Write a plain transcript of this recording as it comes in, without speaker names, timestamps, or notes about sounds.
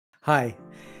Hi,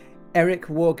 Eric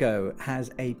Wargo has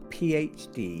a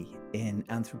PhD in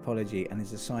anthropology and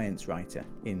is a science writer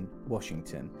in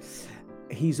Washington.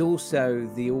 He's also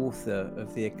the author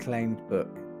of the acclaimed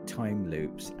book Time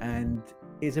Loops and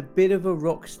is a bit of a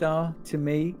rock star to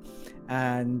me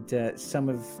and some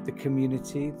of the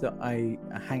community that I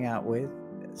hang out with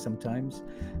sometimes.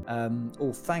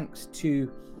 All thanks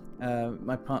to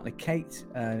my partner Kate,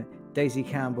 Daisy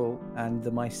Campbell, and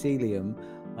the Mycelium.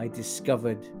 I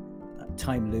discovered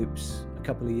Time Loops a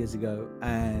couple of years ago,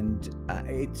 and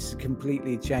it's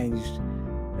completely changed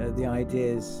the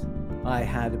ideas I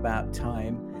had about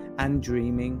time and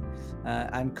dreaming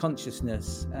and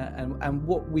consciousness and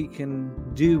what we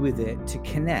can do with it to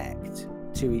connect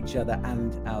to each other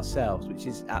and ourselves, which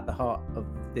is at the heart of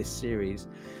this series.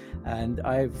 And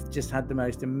I've just had the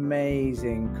most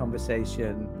amazing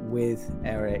conversation with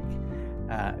Eric,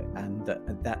 and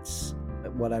that's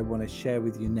what I want to share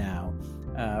with you now.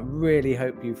 Really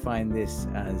hope you find this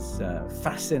as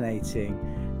fascinating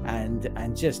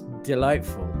and just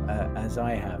delightful as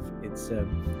I have. It's a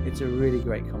really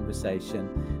great conversation.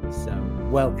 So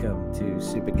welcome to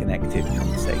Super Connected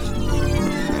Conversations.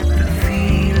 The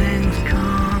feelings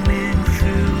coming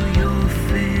through your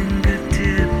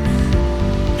fingertips.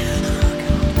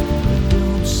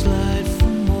 Don't slide for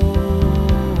more.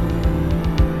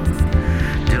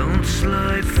 Don't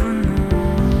slide for more.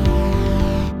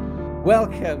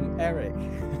 Welcome, Eric.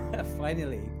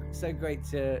 Finally, so great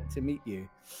to meet you.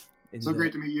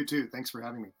 Great to meet you too. Thanks for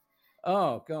having me.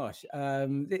 Oh gosh,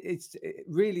 it's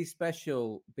really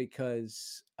special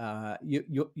because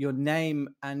your name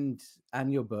and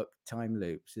your book Time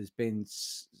Loops has been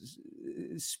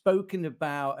spoken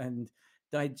about and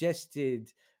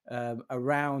digested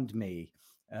around me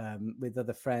with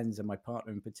other friends and my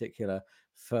partner in particular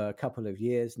for a couple of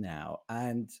years now.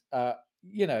 And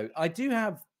I do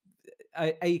have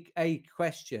a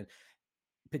question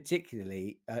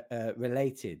particularly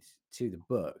related to the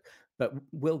book, but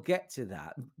we'll get to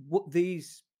that. What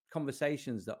these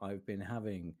conversations that I've been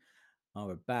having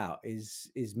are about is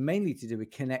mainly to do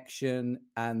with connection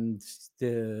and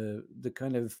the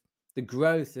kind of the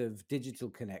growth of digital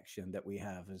connection that we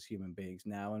have as human beings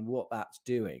now and what that's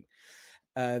doing.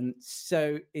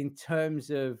 So in terms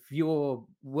of your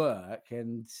work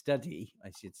and study,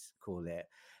 I should call it,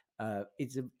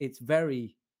 it's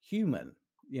very human,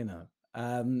 you know.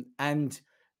 And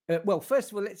well,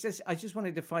 first of all, I just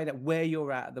wanted to find out where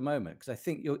you're at the moment, because I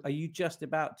think are you just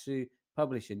about to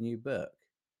publish a new book?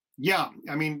 Yeah,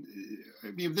 I mean,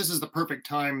 this is the perfect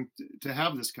time to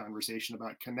have this conversation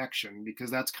about connection, because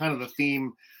that's kind of the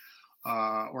theme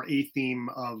or a theme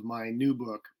of my new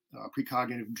book,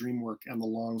 Precognitive Dream Work and the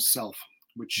Long Self,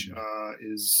 which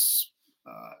is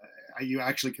you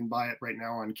actually can buy it right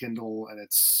now on Kindle, and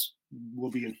will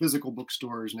be in physical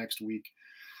bookstores next week.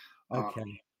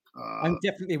 Okay. I'm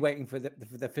definitely waiting for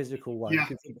the physical one. Yeah,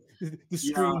 The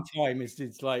screen time is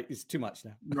it's too much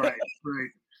now. Right.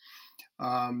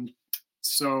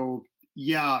 So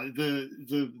yeah,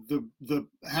 the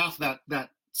half that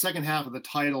second half of the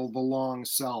title, The Long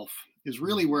Self, is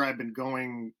really where I've been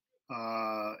going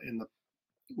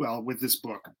with this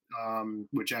book,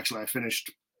 which actually I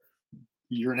finished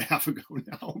a year and a half ago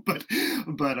now. But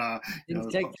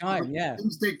Things take time, yeah.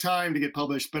 Things take time to get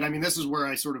published. But I mean, this is where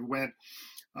I sort of went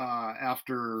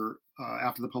after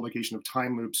the publication of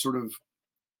Time Loop, sort of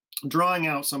drawing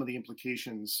out some of the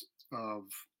implications of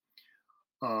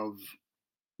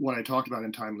what I talked about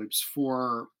in Time Loops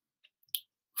for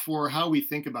how we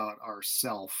think about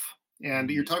ourself. And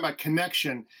you're talking about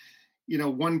connection.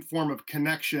 One form of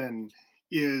connection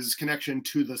is connection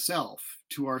to the self,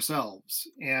 to ourselves,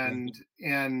 and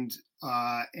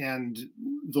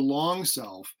the long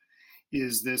self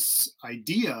is this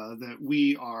idea that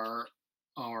we are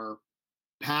our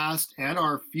past and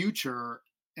our future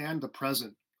and the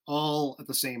present all at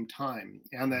the same time,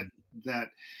 and that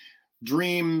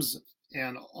dreams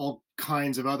and all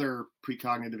kinds of other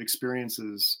precognitive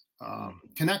experiences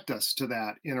connect us to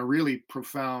that in a really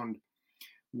profound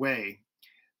way.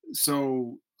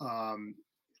 So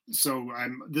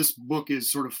this book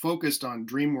is sort of focused on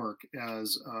dream work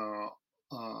as a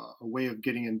way of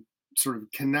getting in, sort of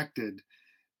connected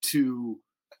to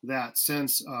that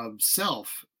sense of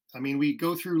self. I mean, we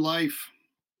go through life,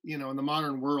 in the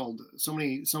modern world, so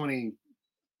many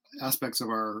aspects of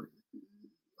our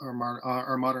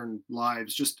modern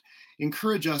lives just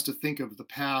encourage us to think of the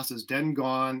past as dead and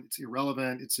gone. It's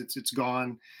irrelevant. It's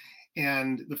gone.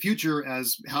 And the future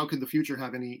as, how could the future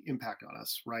have any impact on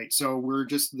us, right? So we're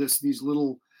just these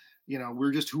little,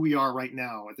 we're just who we are right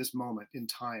now at this moment in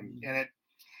time. And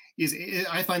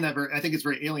I find that I think it's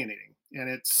very alienating. And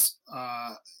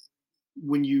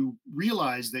when you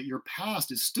realize that your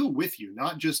past is still with you,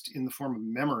 not just in the form of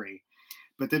memory,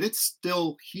 but that it's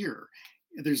still here.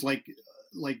 There's like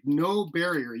no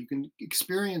barrier. You can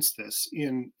experience this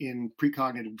in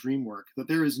precognitive dream work, that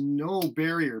there is no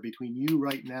barrier between you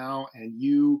right now and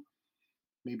you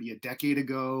maybe a decade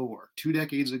ago or 2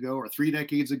 decades ago or 3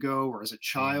 decades ago or as a Wow.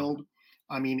 child.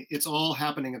 I mean, it's all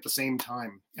happening at the same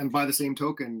time. And by the same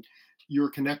token, you're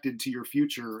connected to your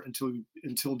future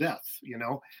until death,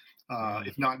 Yeah.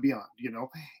 if not beyond,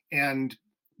 And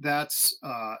that's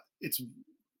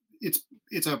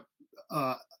it's a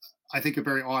uh, I think a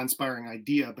very awe-inspiring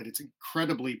idea, but it's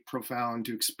incredibly profound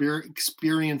to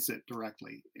experience it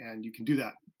directly. And you can do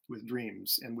that with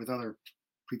dreams and with other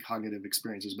precognitive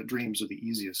experiences, but dreams are the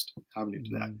easiest avenue to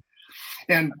that. Mm.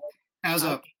 And as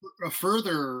I, a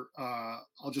further,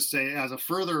 I'll just say, as a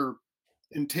further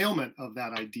entailment of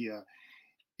that idea,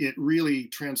 it really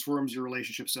transforms your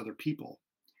relationships to other people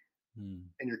mm.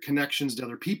 and your connections to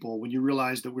other people when you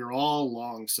realize that we're all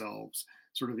long selves,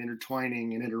 sort of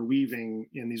intertwining and interweaving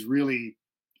in these really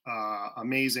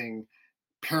amazing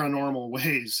paranormal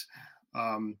ways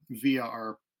via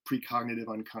our precognitive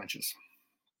unconscious.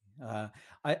 Uh,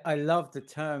 I love the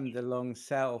term the long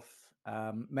self,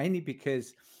 mainly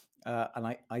because,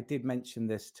 and I did mention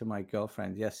this to my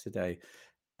girlfriend yesterday,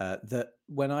 that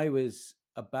when I was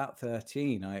about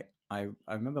 13, I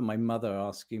remember my mother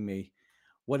asking me,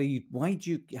 why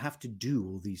do you have to do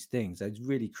all these things? I was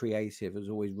really creative. I was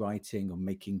always writing or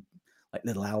making like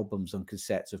little albums on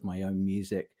cassettes of my own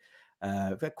music.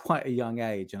 At quite a young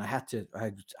age, and I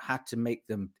had to make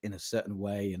them in a certain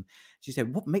way. And she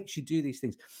said, "What makes you do these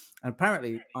things?" And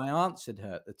apparently, I answered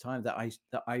her at the time that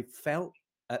I felt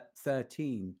at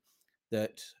 13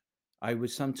 that I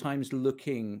was sometimes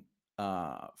looking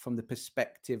from the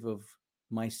perspective of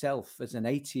myself as an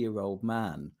 80-year-old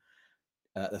man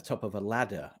at the top of a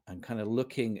ladder, and kind of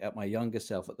looking at my younger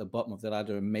self at the bottom of the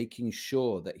ladder and making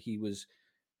sure that he was,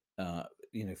 uh,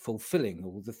 fulfilling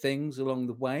all the things along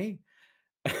the way.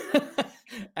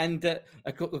 And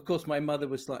of course, my mother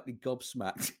was slightly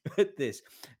gobsmacked at this,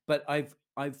 but I've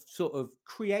sort of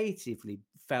creatively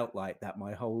felt like that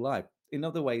my whole life. In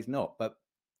other ways, not, but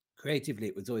creatively,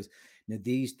 it was always,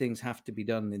 these things have to be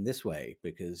done in this way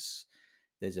because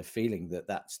there's a feeling that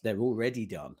they're already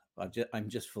done. I'm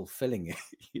just fulfilling it,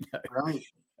 you know. Right.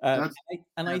 Um, That's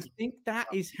and I that's think that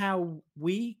is how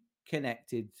we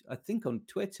connected. I think on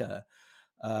Twitter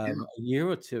yeah. a year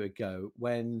or two ago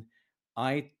when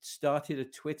I started a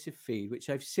Twitter feed, which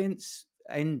I've since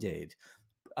ended.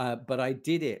 But I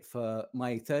did it for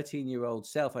my 13-year-old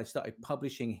self. I started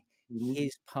publishing Mhm.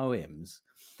 his poems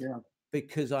Yeah.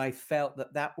 because I felt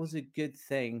that that was a good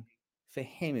thing for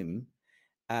him.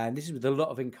 And this is with a lot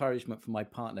of encouragement from my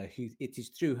partner, who it is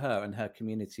through her and her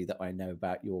community that I know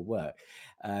about your work.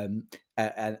 And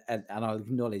I'll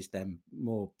acknowledge them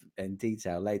more in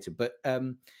detail later. But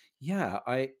yeah,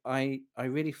 I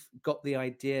really got the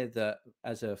idea that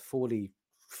as a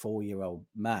 44-year-old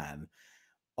man,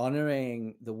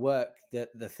 honoring the work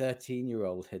that the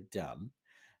 13-year-old had done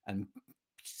and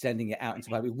sending it out into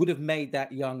the public would have made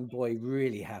that young boy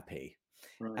really happy.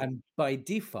 Right. And by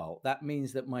default, that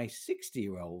means that my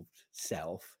 60-year-old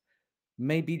self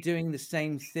may be doing the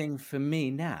same thing for me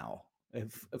now,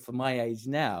 for my age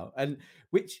now. And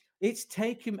which it's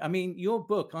taken, I mean, your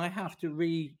book, I have to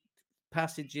read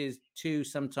passages 2,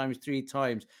 sometimes 3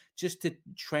 times just to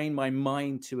train my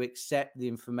mind to accept the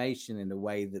information in a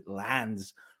way that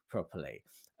lands properly,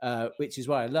 which is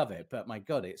why I love it. But my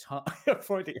God, it's hard. I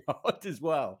find it hard as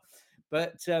well.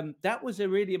 But that was a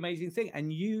really amazing thing.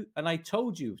 And I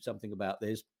told you something about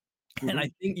this. And I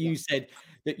Mhm. think you said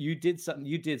that you did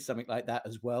something like that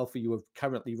as well, for you were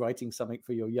currently writing something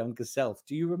for your younger self.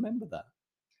 Do you remember that?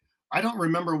 I don't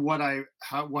remember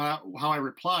how I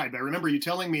replied, but I remember you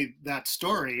telling me that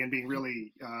story and being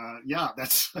really yeah,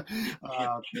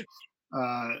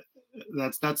 uh,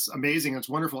 that's amazing. It's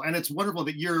wonderful, and it's wonderful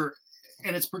that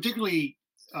and it's particularly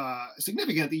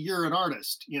significant that you're an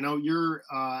artist. Your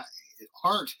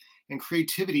art and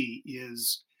creativity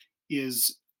is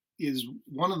is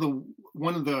one of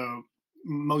the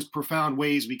most profound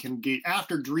ways we can get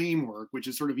after dream work, which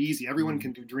is sort of easy. Everyone Mm,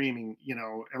 can do dreaming.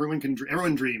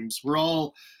 Everyone dreams. We're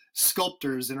all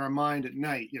sculptors in our mind at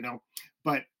night.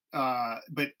 But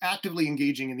actively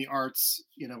engaging in the arts,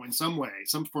 in some way,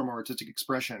 some form of artistic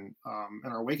expression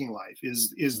in our waking life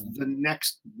is mm, the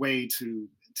next way to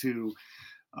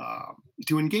uh,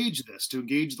 to engage this, to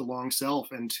engage the long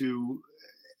self, and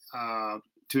uh,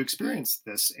 to experience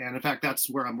this. And in fact, that's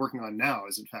where I'm working on now.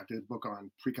 Is in fact a book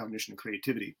on precognition and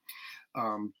creativity.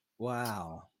 Um,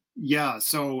 wow. yeah.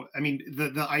 So I mean,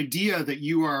 the idea that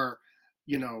you are,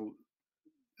 you know,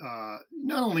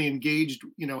 not only engaged,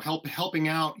 helping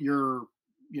out your,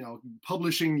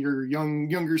 publishing your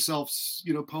younger self's,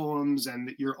 poems, and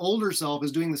that your older self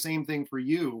is doing the same thing for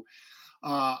you.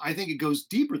 I think it goes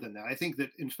deeper than that. I think that,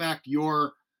 in fact,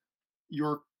 your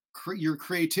your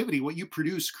creativity, what you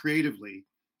produce creatively,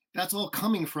 that's all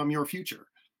coming from your future.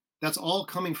 That's all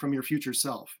coming from your future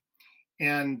self,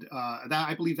 and that,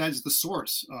 I believe, that is the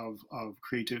source of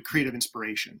creative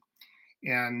inspiration.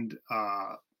 And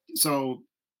so,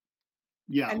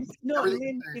 yeah, And it's not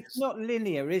everything it's not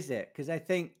linear, is it? Because I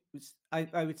think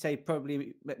I would say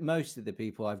probably most of the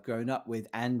people I've grown up with,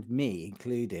 and me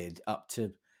included, up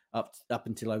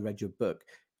until I read your book,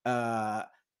 uh,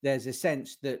 there's a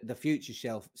sense that the future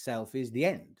self is the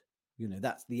end.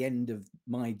 That's the end of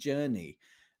my journey.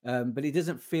 But it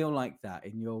doesn't feel like that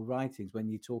in your writings when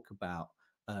you talk about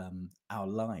our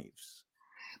lives.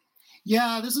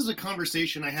 Yeah, this is a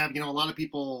conversation I have. A lot of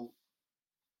people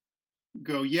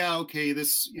go, yeah, okay,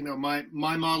 this, my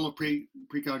model of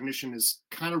precognition is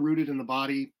kind of rooted in the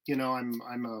body.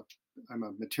 I'm a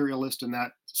materialist in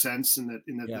that sense, and that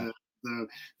Yeah.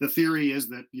 the theory is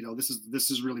that,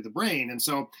 this is really the brain, and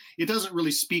so it doesn't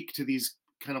really speak to these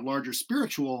kind of larger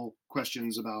spiritual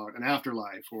questions about an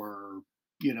afterlife, or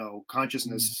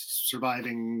consciousness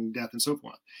surviving death and so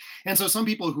forth. And so some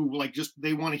people who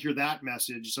they want to hear that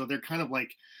message, so they're kind of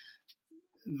like,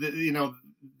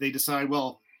 they decide,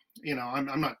 well,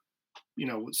 I'm not,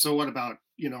 so what about,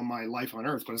 my life on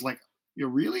earth? But it's like,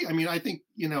 really? I mean, I think,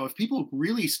 if people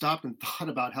really stopped and thought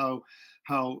about how,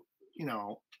 I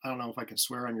don't know if I can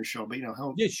swear on your show, but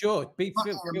how Yeah, sure.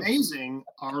 fucking amazing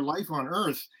our life on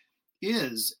earth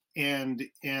is, and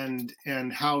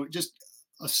how just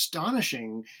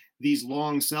astonishing these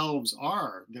long selves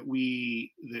are, that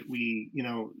we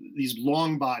these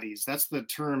long bodies. That's the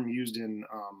term used in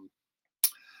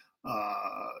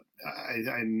I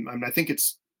think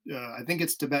it's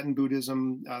Tibetan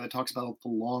Buddhism that talks about the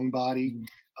long body.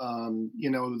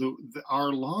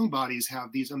 Our long bodies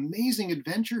have these amazing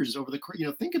adventures over the,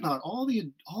 think about all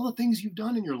the things you've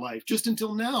done in your life just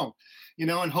until now,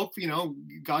 and hope,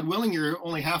 God willing, you're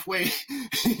only halfway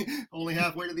only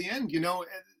halfway to the end.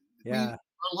 Yeah.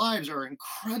 Our lives are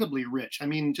incredibly rich. I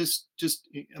mean, just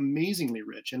amazingly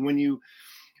rich. And when you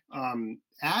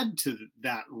add to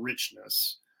that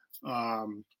richness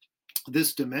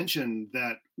this dimension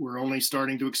that we're only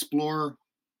starting to explore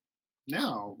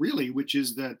now, really, which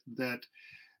is that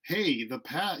hey, the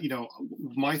past,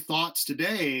 my thoughts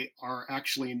today are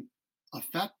actually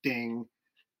affected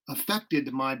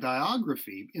my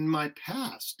biography in my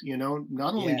past,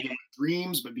 not only via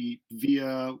dreams, but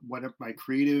via whatever my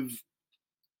creative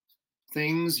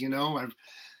things. I'll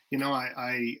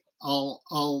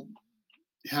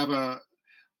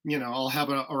have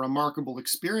a remarkable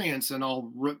experience, and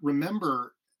I'll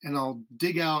remember, and I'll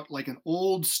dig out like an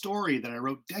old story that I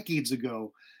wrote decades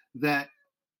ago that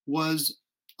was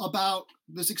about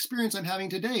this experience I'm having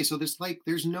today. So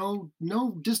there's no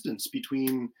distance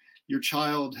between your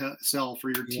child self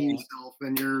or your teen self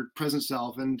and your present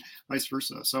self, and vice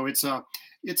versa. So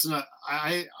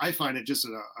I find it just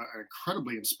an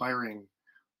incredibly inspiring.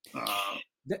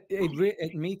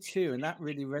 Me too, and that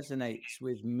really resonates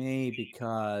with me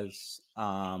because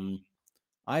I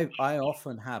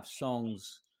often have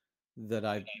songs that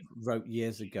I wrote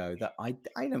years ago that I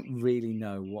don't really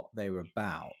know what they were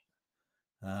about,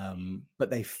 but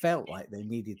they felt like they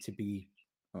needed to be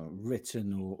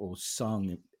written or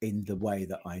sung in the way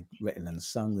that I'd written and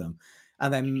sung them.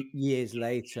 And then years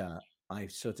later, I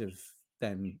sort of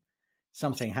then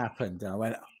something happened, and I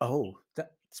went, "Oh,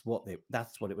 that's what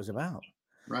it was about."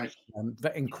 Right.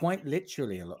 But in quite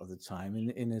literally a lot of the time,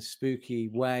 in a spooky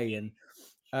way.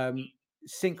 And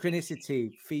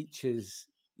synchronicity features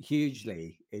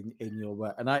hugely in your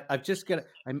work. And I've just got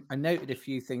I noted a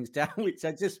few things down, which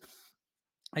I just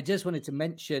wanted to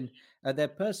mention. They're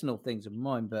personal things of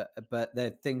mine, but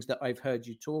they're things that I've heard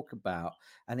you talk about,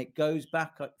 and it goes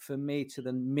back for me to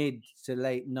the mid to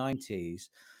late 90s.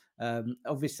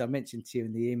 Obviously, I mentioned to you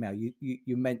in the email.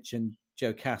 You mentioned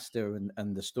Jocasta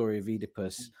and the story of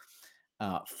Oedipus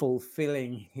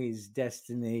fulfilling his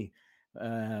destiny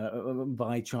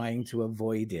by trying to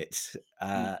avoid it,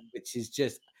 which is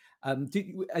just.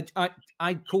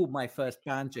 I called my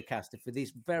band Jocasta for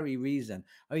this very reason.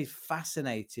 I was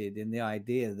fascinated in the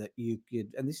idea that you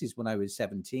could, and this is when I was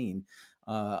 17,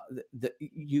 that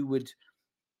you would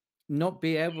not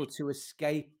be able to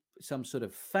escape some sort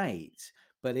of fate,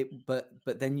 but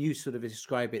then you sort of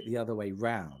describe it the other way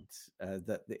round,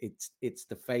 that it's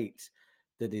the fate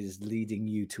that is leading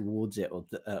you towards it, or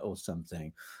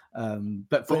something.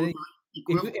 But for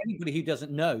equivalent. Anybody who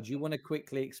doesn't know, do you want to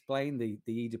quickly explain the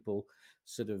Oedipal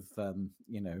sort of The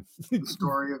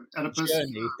story of Oedipus.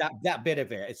 journey? That bit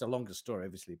of it. It's a longer story,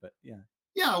 obviously, but yeah.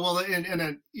 Yeah, well,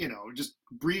 and just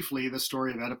briefly, the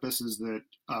story of Oedipus is that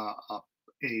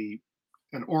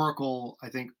an oracle, I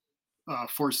think,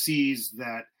 foresees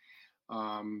that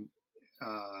an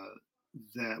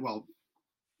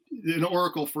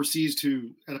oracle foresees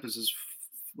to Oedipus's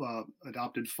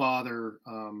adopted father.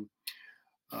 I'm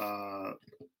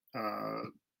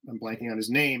blanking on his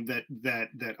name. That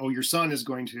your son is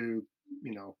going to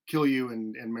kill you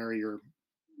and marry your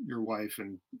wife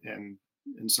and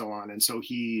so on. And so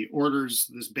he orders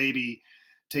this baby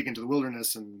taken to the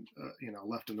wilderness and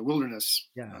left in the wilderness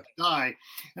to die.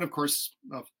 And of course,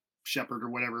 a shepherd or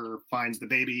whatever finds the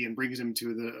baby and brings him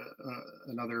to the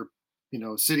another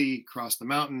city across the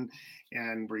mountain,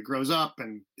 and where he grows up,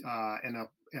 and an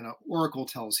oracle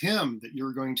tells him that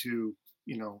you're going to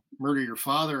murder your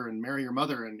father and marry your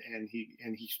mother, and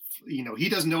he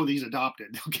doesn't know that he's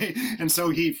adopted. Okay, and so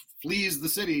he flees the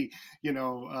city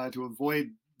to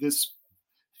avoid this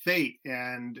fate,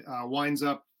 and winds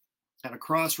up at a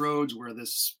crossroads where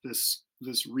this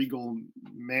regal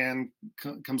man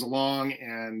comes along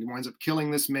and winds up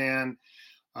killing this man.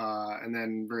 And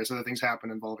then various other things happen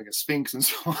involving a sphinx and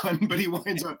so on. But he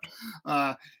winds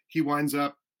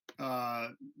up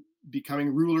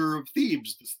becoming ruler of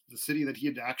Thebes, the city that he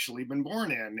had actually been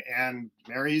born in, and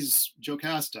marries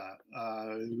Jocasta,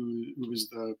 who was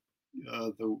the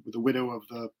widow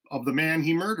of the man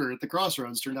he murdered at the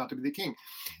crossroads, turned out to be the king.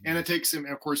 And it takes him,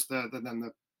 of course,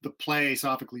 the play,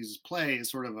 Sophocles' play, is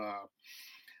sort of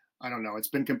I don't know. It's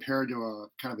been compared to a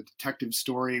kind of a detective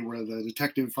story where the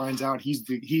detective finds out he's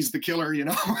the killer,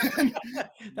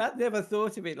 That never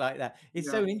thought of it like that. It's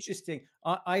so interesting.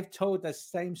 I've told the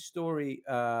same story,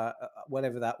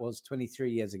 whatever that was,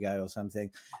 23 years ago or something,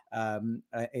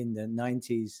 in the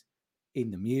 90s,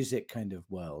 in the music kind of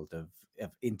world of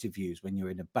interviews when you're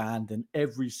in a band, and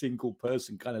every single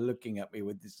person kind of looking at me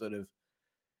with this sort of,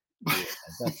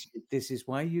 this is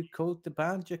why you called the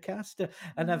band Jocasta,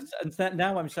 and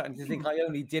now I'm starting to think I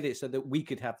only did it so that we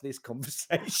could have this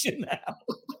conversation now,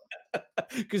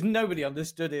 because nobody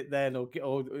understood it then, or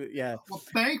yeah. Well,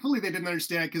 thankfully they didn't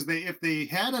understand it, because if they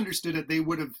had understood it, they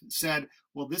would have said,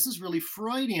 "Well, this is really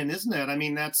Freudian, isn't it?" I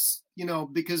mean, that's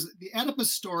because the Oedipus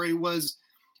story was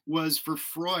for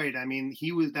Freud. I mean,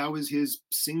 that was his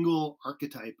single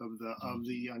archetype of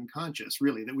the unconscious,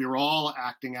 really, that we were all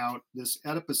acting out this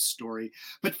Oedipus story.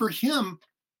 But for him,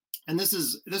 and this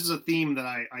is a theme that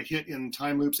I hit in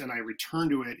Time Loops, and I return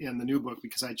to it in the new book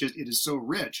because it is so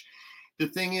rich. The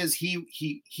thing is,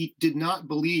 he did not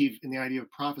believe in the idea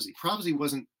of prophecy. Prophecy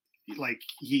wasn't like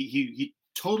he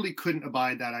totally couldn't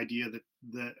abide that idea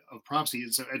of prophecy.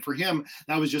 And so, and for him,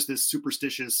 that was just this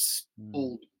superstitious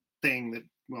old thing that,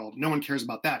 well, no one cares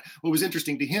about that. What was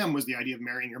interesting to him was the idea of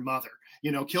marrying your mother,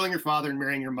 killing your father and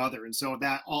marrying your mother. And so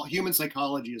that all human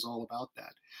psychology is all about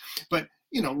that. But,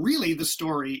 really the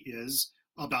story is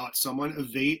about someone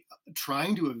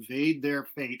trying to evade their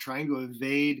fate, trying to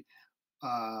evade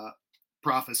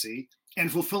prophecy, and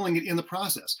fulfilling it in the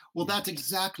process. Well, that's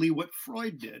exactly what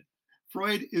Freud did.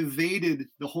 Freud evaded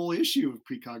the whole issue of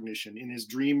precognition in his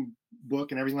dream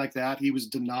book and everything like that. He was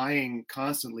denying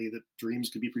constantly that dreams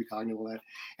could be precognable,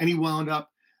 and he wound up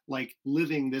like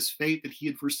living this fate that he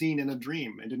had foreseen in a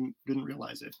dream and didn't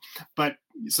realize it. But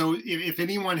so if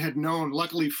anyone had known,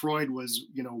 luckily Freud was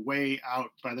way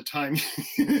out by the time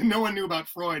no one knew about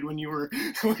Freud when you were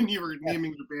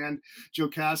naming the band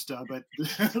Jocasta,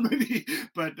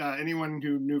 but anyone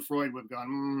who knew Freud would have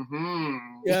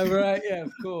gone yeah, right, yeah,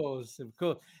 of course.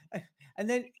 And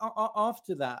then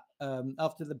after that,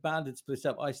 after the band had split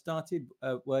up, I started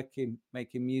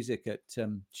making music at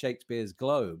Shakespeare's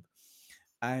Globe.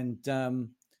 And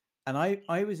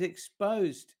I was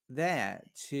exposed there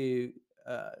to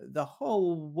the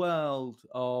whole world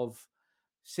of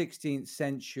 16th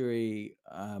century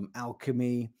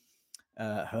alchemy,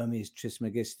 Hermes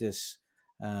Trismegistus,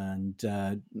 and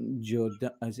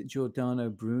Giordano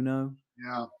Bruno.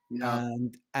 Yeah.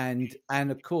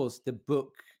 And of course the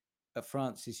book,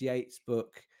 Francis Yates'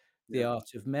 book, The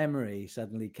Art of Memory,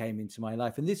 suddenly came into my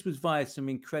life, and this was via some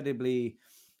incredibly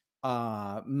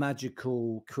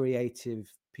magical,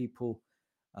 creative people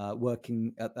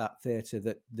working at that theatre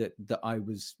that I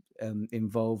was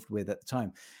involved with at the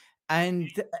time.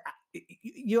 And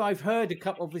I've heard a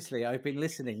couple. Obviously, I've been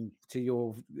listening to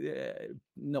your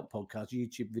not podcasts,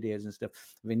 YouTube videos and stuff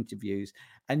of interviews,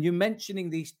 and you're mentioning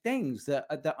these things that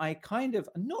I kind of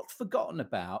not forgotten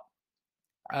about,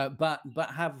 but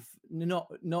have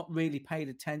not really paid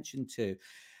attention to.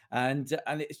 and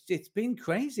it's been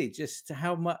crazy just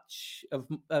how much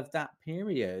of that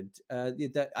period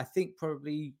that I think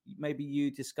probably maybe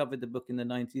you discovered the book in the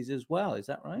 90s as well. Is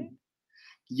that right?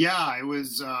 Yeah, it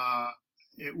was.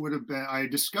 It would have been. I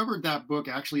discovered that book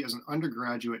actually as an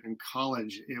undergraduate in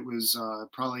college. It was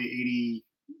probably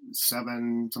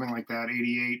 87, something like that,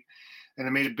 88, and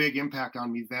it made a big impact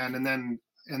on me then. And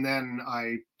then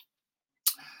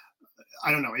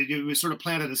I don't know. It was sort of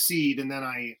planted a seed, and then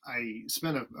I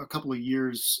spent a couple of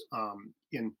years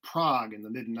in Prague in the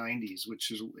mid '90s,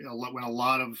 which is when a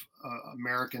lot of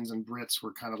Americans and Brits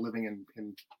were kind of living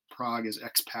in Prague as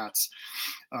expats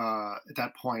at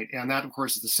that point. And that, of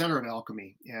course, is the center of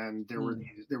alchemy. And there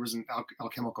was an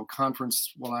alchemical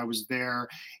conference while I was there,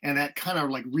 and that kind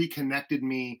of like reconnected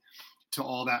me to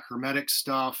all that hermetic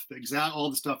stuff, all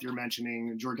the stuff you're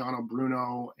mentioning, Giordano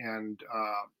Bruno and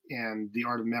the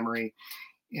Art of Memory,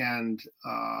 and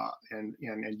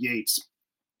Yeats,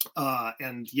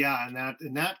 and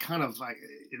that kind of like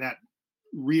that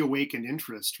reawakened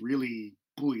interest really,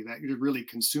 boy, that really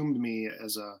consumed me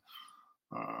as a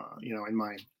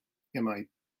in my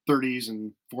 30s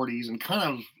and 40s, and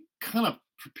kind of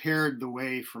prepared the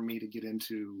way for me to get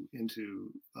into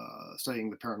studying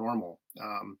the paranormal.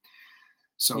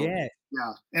 So Yeah.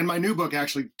 yeah, and my new book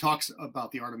actually talks about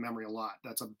the Art of Memory a lot.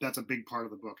 That's a big part of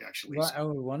the book, actually. Right.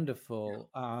 Oh, wonderful.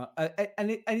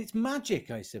 And it's magic,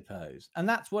 I suppose. And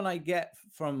that's what I get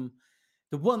from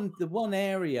the one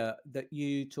area that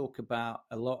you talk about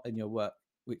a lot in your work,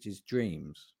 which is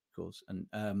dreams, of course, and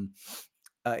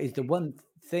is the one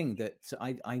thing that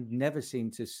I never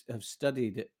seem to have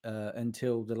studied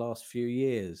until the last few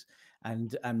years,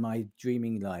 and my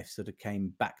dreaming life sort of came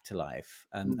back to life.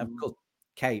 And of Mhm. course,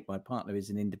 Kate, my partner, is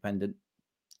an independent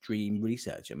dream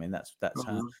researcher. I mean, that's her,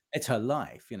 Uh-huh. it's her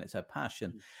life, it's her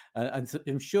passion. And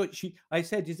I'm sure I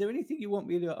said, is there anything you want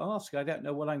me to ask? I don't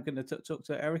know what I'm going to talk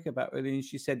to Eric about really. And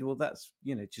she said, well, that's,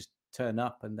 just turn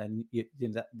up, and then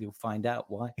you'll find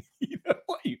out why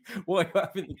why you're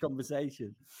having the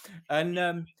conversation. And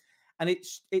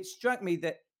it struck me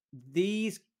that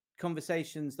these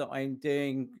conversations that I'm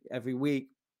doing every week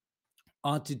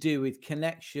are to do with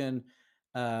connection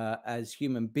as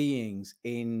human beings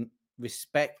in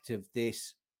respect of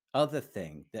this other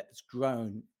thing that's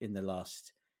grown in the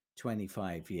last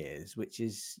 25 years, which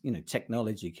is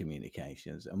technology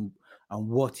communications, and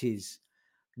what is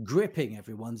gripping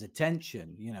everyone's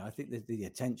attention. I think the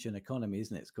attention economy,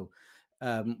 isn't it? It's called,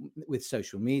 with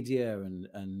social media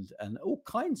and all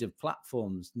kinds of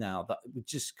platforms now that would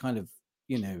just kind of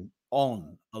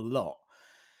on a lot.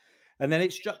 And then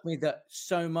it struck me that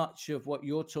so much of what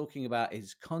you're talking about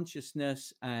is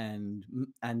consciousness and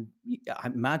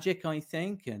magic, I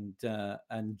think, and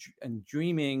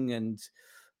dreaming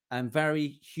and very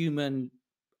human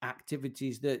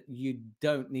activities that you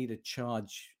don't need to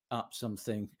charge up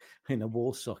something in a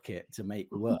wall socket to make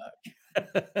work.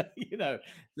 The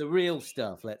real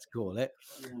stuff, let's call it.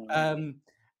 Yeah.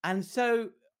 And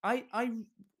so I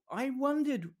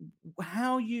wondered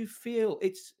how you feel.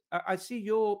 I see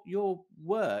your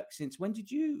work. Since when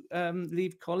did you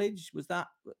leave college? Was that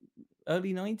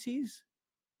early 90s,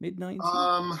 mid 90s?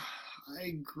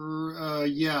 I grew,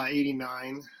 yeah,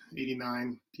 89,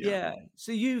 89. Yeah. Yeah.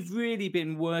 So you've really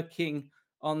been working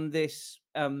on this.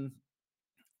 I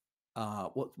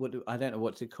don't know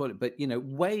what to call it, but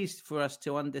ways for us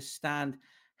to understand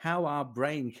how our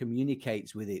brain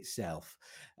communicates with itself,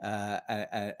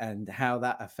 and how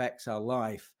that affects our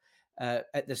life,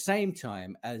 at the same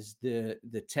time as the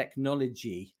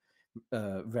technology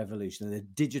revolution, the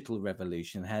digital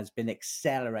revolution, has been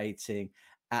accelerating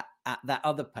at that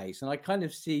other pace. And I kind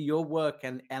of see your work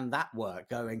and that work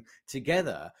going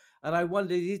together. And I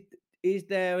wonder, is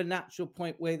there a natural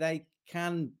point where they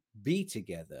can be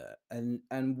together and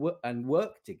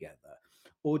work together,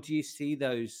 or do you see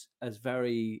those as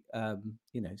very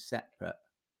separate?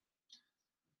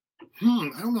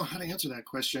 I don't know how to answer that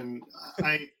question.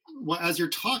 Well, as you're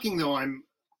talking though,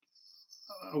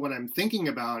 what I'm thinking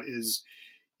about is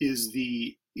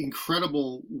the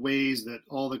incredible ways that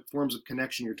all the forms of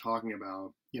connection you're talking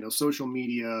about, social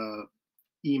media,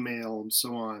 email, and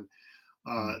so on,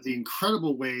 the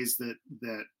incredible ways that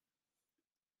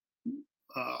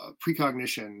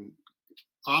precognition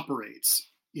operates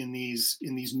in these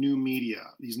new media,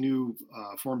 these new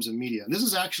forms of media. And this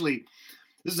is actually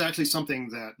something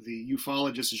that the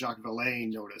ufologist Jacques Vallée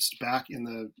noticed back in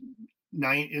the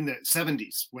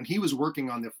 70s when he was working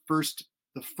on the first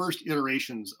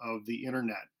iterations of the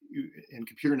internet and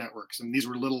computer networks. And these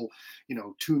were little,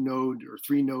 2-node or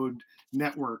 3-node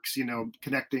networks,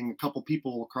 connecting a couple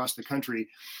people across the country.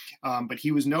 But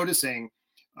he was noticing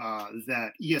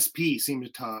that ESP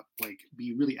seemed to like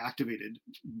be really activated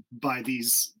by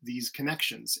these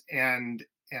connections, and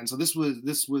so this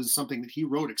was something that he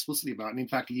wrote explicitly about, and in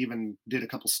fact he even did a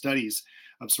couple studies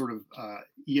of sort of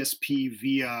ESP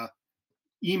via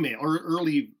email or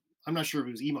early. I'm not sure if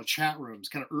it was email chat rooms,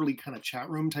 kind of early kind of chat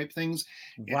room type things.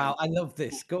 Wow, I love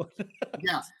this. Go on.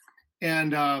 Yeah,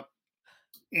 and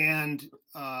and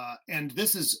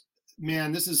this is,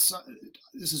 man, this is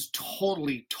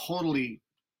totally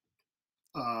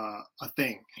a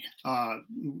thing.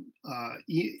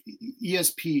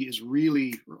 ESP is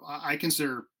really, I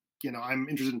consider, I'm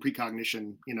interested in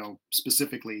precognition,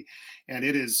 specifically, and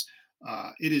it is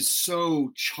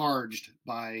so charged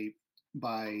by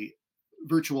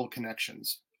virtual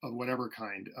connections of whatever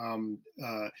kind.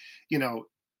 You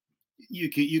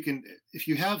can, if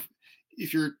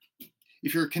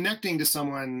you're connecting to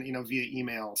someone, via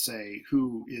email, say,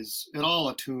 who is at all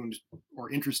attuned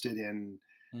or interested in,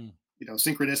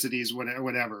 synchronicities,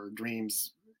 whatever,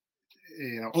 dreams,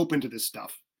 open to this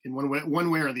stuff in one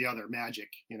way or the other,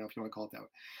 magic, if you want to call it that,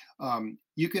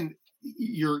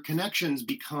 your connections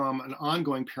become an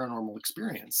ongoing paranormal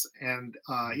experience. And,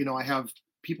 I have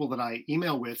people that I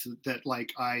email with that,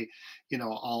 like,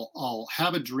 I'll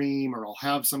have a dream, or I'll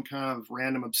have some kind of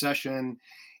random obsession,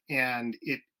 and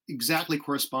it exactly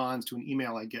corresponds to an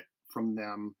email I get from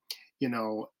them,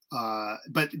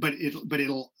 but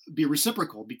it'll be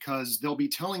reciprocal, because they'll be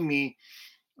telling me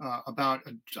about,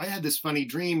 I had this funny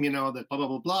dream, that blah blah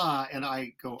blah blah, and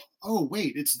I go, oh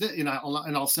wait, it's this, and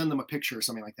I'll send them a picture or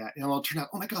something like that, and I'll turn out,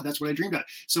 oh my god, that's what I dreamed about.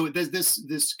 So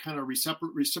this kind of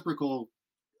reciprocal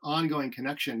ongoing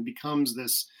connection becomes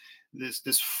this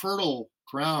fertile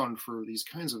ground for these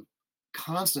kinds of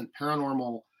constant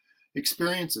paranormal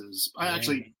experiences. I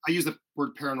use the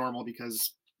word paranormal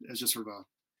because as just sort of a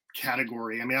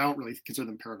category. I mean, I don't really consider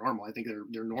them paranormal. I think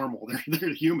they're normal. They're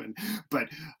human, but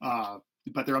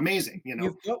they're amazing.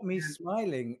 You've got me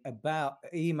smiling about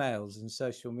emails and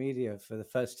social media for the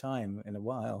first time in a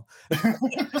while.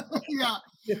 Yeah,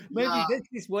 maybe this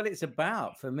is what it's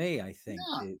about for me, I think.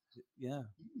 Yeah,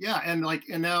 and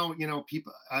now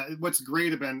people. What's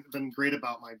been great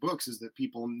about my books is that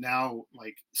people now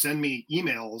like send me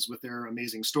emails with their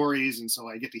amazing stories, and so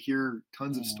I get to hear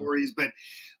tons of stories. But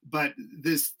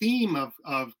this theme of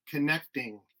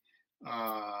connecting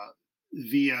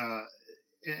via,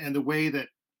 and the way that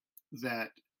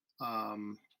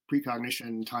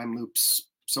precognition, time loops,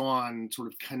 so on, sort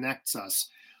of connects us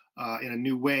in a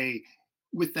new way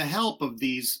with the help of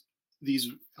these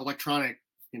electronic,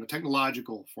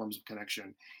 technological forms of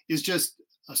connection, is just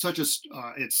such a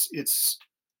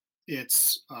it's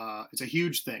a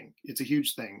huge thing. It's a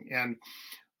huge thing, and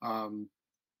and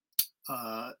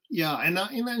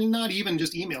not even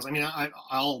just emails. I mean,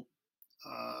 I'll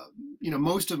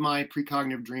most of my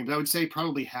precognitive dreams, I would say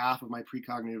probably half of my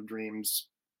precognitive dreams,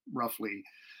 roughly,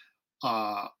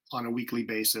 on a weekly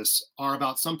basis, are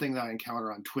about something that I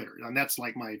encounter on Twitter, and that's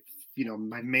like my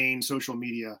main social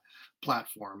media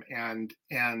platform. And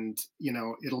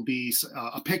it'll be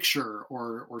a picture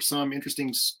or some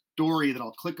interesting story that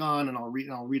I'll click on, and I'll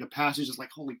read a passage. It's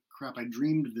like, holy crap, I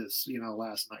dreamed this,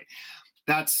 last night.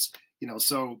 That's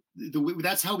so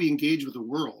that's how we engage with the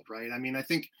world, right? I mean, I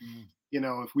think.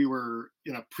 If we were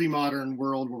in a pre-modern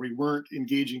world where we weren't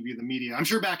engaging via the media, I'm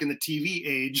sure back in the TV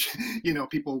age,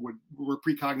 people were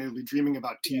precognitively dreaming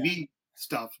about TV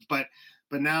stuff, but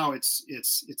now it's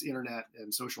internet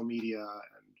and social media.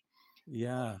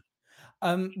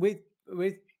 And with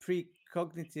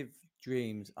precognitive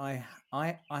dreams, I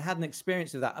had an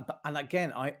experience of that, and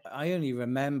again, I only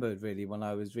remembered really when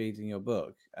I was reading your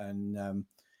book, and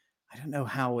I don't know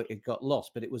how it got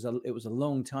lost, but it was a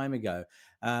long time ago.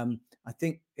 I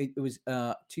think it was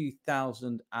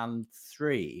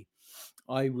 2003.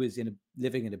 I was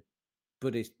living in a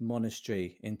Buddhist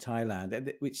monastery in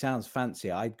Thailand, which sounds fancy.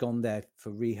 I'd gone there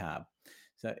for rehab,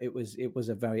 so it was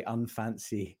a very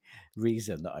unfancy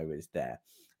reason that I was there.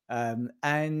 And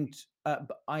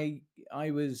I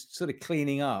was sort of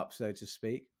cleaning up, so to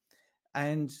speak,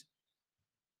 and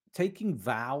taking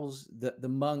vows that the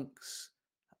monks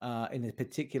in a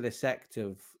particular sect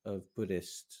of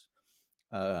Buddhist,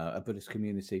 a Buddhist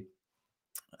community,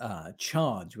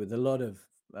 charge with a lot of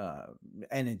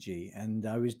energy. And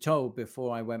I was told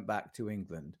before I went back to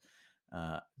England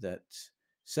that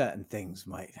certain things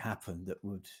might happen that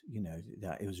would,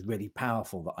 that it was really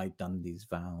powerful that I'd done these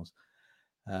vows.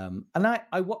 And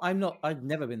I've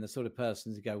never been the sort of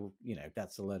person to go,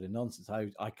 that's a load of nonsense.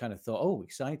 I kind of thought, oh,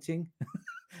 exciting,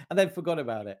 and then forgot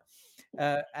about it.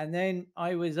 And then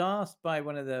I was asked by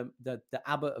one of the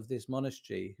abbot of this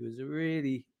monastery, who was a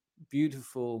really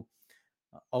beautiful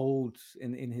old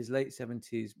in his late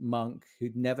 70s monk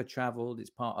who'd never traveled. It's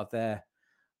part of their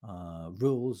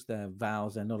rules, their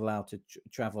vows. They're not allowed to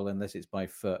travel unless it's by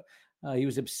foot. He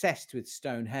was obsessed with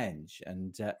Stonehenge,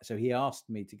 and so he asked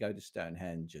me to go to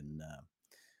Stonehenge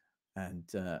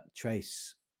and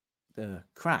trace the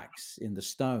cracks in the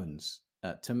stones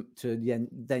to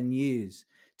then use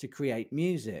to create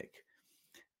music,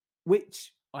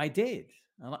 which I did.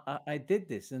 And I did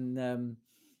this, and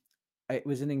it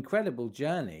was an incredible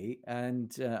journey.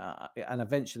 And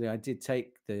eventually, I did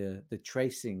take the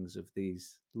tracings of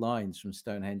these lines from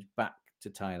Stonehenge back to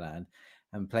Thailand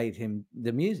and played him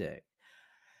the music.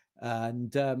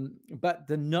 And but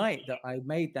the night that I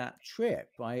made that trip,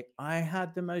 I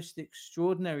had the most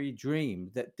extraordinary dream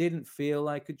that didn't feel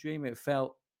like a dream. It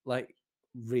felt like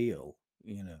real,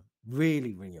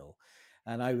 really real.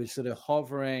 And I was sort of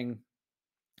hovering,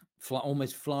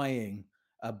 almost flying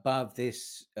above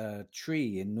this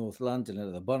tree in North London. And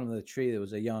at the bottom of the tree, there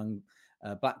was a young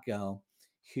black girl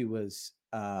who was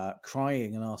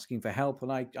crying and asking for help.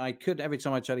 And I could, every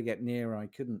time I tried to get near her, I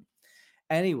couldn't.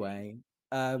 Anyway,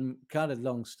 kind of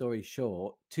long story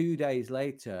short, 2 days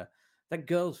later, that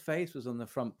girl's face was on the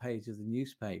front page of the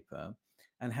newspaper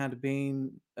and had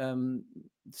been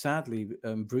sadly,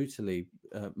 brutally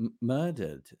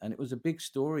murdered. And it was a big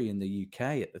story in the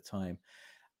UK at the time.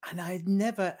 And I had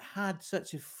never had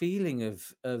such a feeling of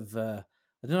I don't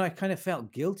know, I kind of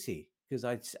felt guilty because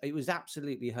it was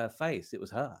absolutely her face. It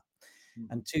was her.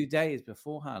 And 2 days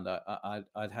beforehand,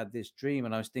 I'd had this dream,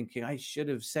 and I was thinking I should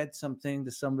have said something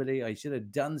to somebody. I should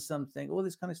have done something, all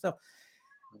this kind of stuff.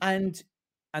 And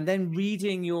then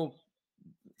reading your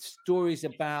stories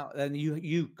about, and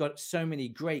you've got so many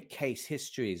great case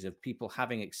histories of people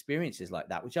having experiences like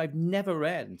that, which I've never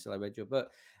read until I read your book.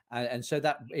 And so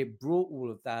that it brought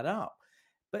all of that up.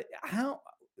 But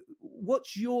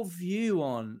what's your view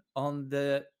on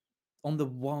the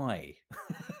why?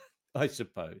 I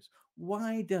suppose.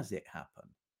 Why does it happen?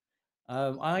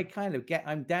 I kind of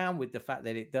I'm down with the fact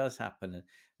that it does happen,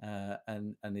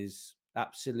 and is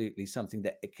absolutely something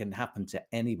that it can happen to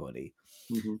anybody.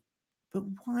 Mm-hmm. But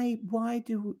why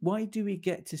do we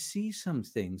get to see some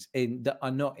things that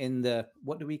are not in the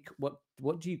what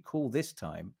do you call this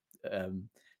time,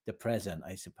 the present,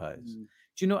 I suppose? Mm.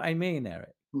 Do you know what I mean,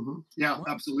 Eric? Mm-hmm. Yeah,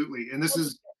 absolutely. And this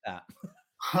is that.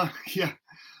 Yeah.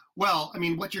 Well, I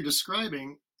mean, what you're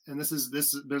describing, and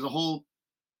there's a whole,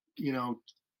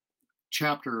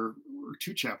 chapter or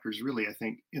 2 chapters really, I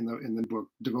think, in the book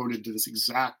devoted to this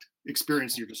exact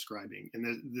experience you're describing. And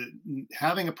the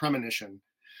having a premonition,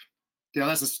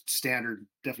 that's a standard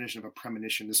definition of a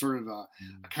premonition. It's sort of a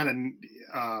kind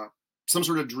of some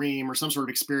sort of dream or some sort of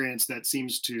experience that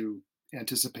seems to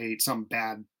anticipate some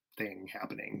bad thing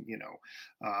happening,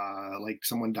 like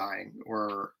someone dying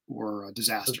or a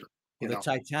disaster. The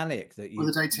Titanic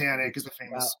the Titanic is the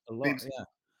famous. Yeah.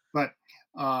 But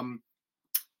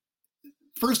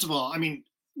first of all, I mean,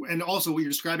 and also what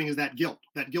you're describing is that guilt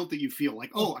that you feel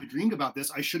like, oh, I dreamed about this.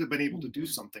 I should have been able to do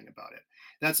something about it.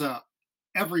 That's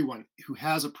everyone who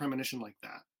has a premonition like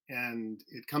that, and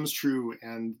it comes true,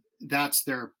 and that's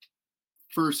their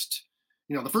first,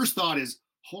 the first thought is,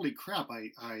 holy crap, I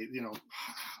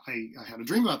had a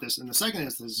dream about this. And the second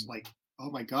is like, oh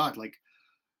my God, like,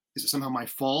 is it somehow my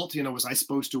fault? Was I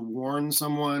supposed to warn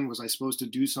someone? Was I supposed to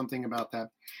do something about that?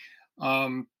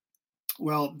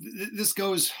 Well, this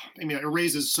goes, I mean, it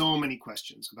raises so many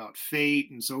questions about fate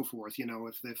and so forth.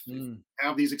 If we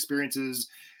have these experiences,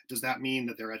 does that mean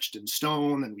that they're etched in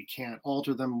stone and we can't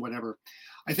alter them, whatever?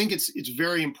 I think it's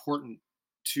very important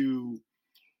to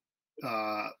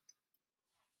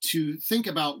think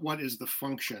about what is the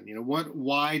function,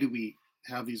 why do we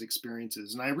have these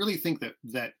experiences? And I really think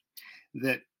that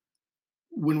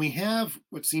when we have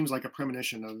what seems like a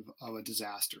premonition of a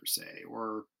disaster, say,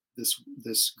 or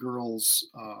this girl's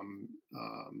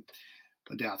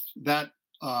death, that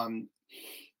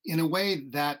in a way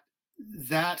that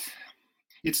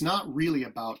it's not really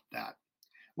about that.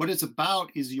 What it's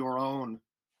about is your own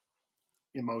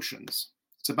emotions.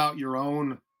 It's about your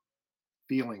own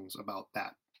feelings about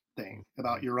that thing,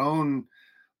 about your own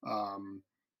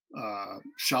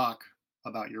shock,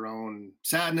 about your own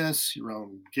sadness, your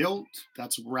own guilt.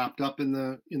 That's wrapped up in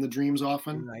the dreams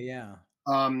often. Yeah.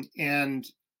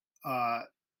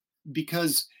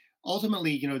 Because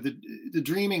ultimately, the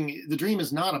dream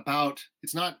is not about,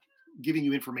 it's not giving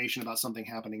you information about something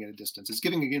happening at a distance. It's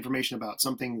giving you information about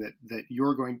something that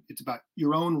it's about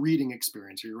your own reading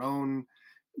experience or your own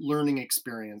learning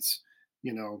experience,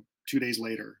 2 days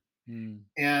later.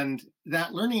 And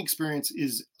that learning experience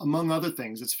is, among other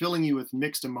things, it's filling you with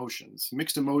mixed emotions.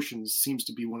 Mixed emotions seems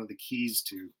to be one of the keys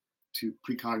to to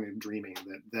precognitive dreaming,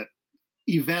 that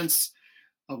events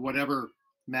of whatever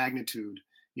magnitude,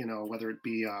 whether it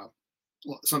be a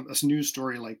news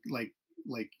story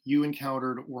like you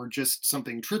encountered, or just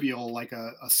something trivial like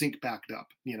a sink backed up.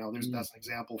 That's an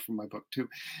example from my book too.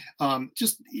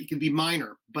 Just it can be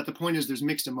minor, but the point is there's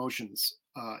mixed emotions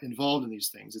involved in these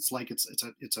things. It's like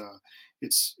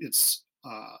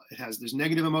there's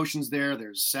negative emotions there.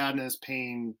 There's sadness,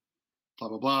 pain, blah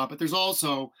blah blah. But there's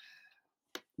also,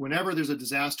 whenever there's a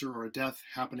disaster or a death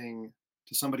happening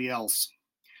to somebody else,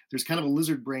 there's kind of a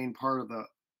lizard brain part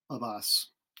of us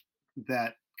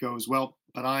that goes, well,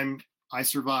 but I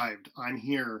survived. I'm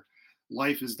here.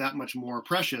 Life is that much more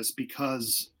precious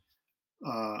because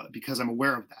I'm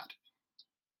aware of that.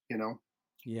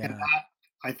 Yeah. And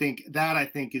I think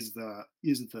is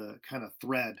the kind of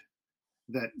thread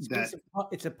that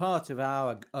it's a part of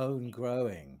our own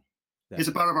growing. It's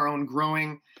a part of our own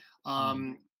growing.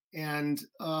 And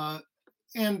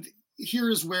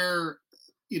here's where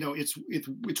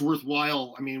it's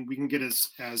worthwhile. I mean, we can get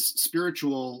as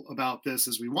spiritual about this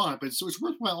as we want, but so it's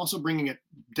worthwhile also bringing it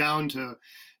down to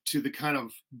the kind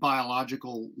of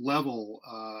biological level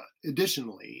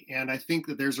additionally. And I think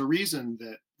that there's a reason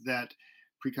that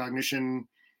precognition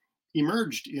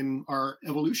emerged in our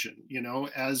evolution,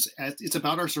 as it's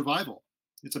about our survival.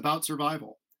 It's about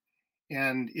survival,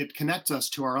 and it connects us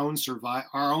to our own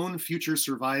future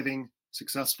surviving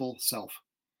successful self.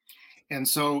 And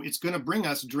so it's going to bring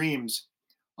us dreams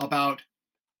about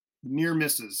near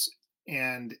misses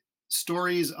and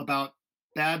stories about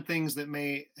bad things that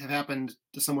may have happened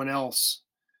to someone else,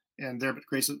 and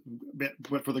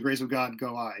but for the grace of God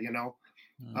go I,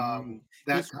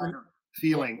 that kind of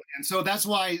feeling. And so that's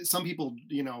why some people,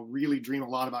 really dream a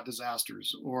lot about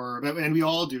disasters, and we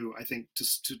all do, I think,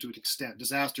 to an extent,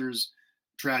 disasters,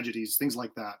 tragedies, things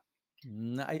like that.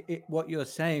 What you're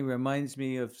saying reminds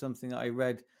me of something that I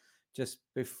read just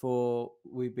before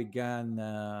we began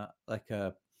like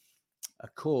a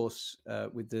course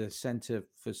with the Center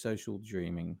for Social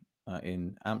Dreaming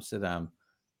in Amsterdam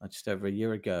just over a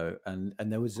year ago, and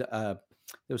there was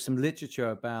some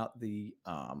literature about the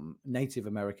Native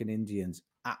American Indians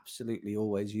absolutely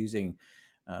always using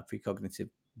precognitive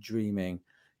dreaming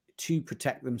to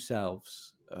protect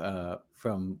themselves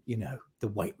from the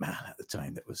white man at the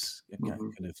time that was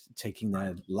kind of taking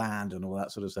their land and all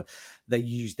that sort of stuff. They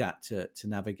used that to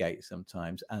navigate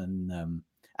sometimes,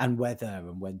 and weather,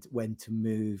 and when to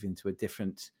move into a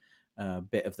different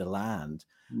bit of the land.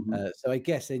 So I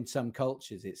guess in some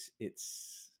cultures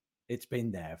it's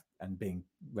been there and being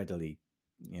readily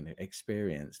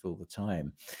experienced all the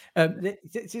time.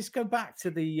 Just go back to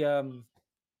the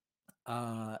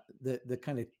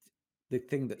kind of the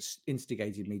thing that's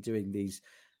instigated me doing these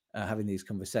having these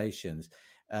conversations,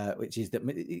 which is that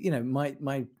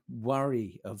my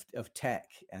worry of tech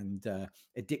and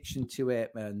addiction to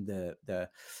it, and the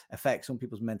effects on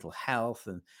people's mental health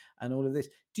and all of this.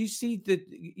 Do you see that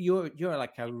you're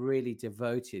like a really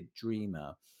devoted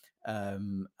dreamer?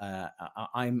 I'm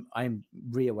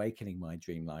reawakening my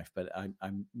dream life, but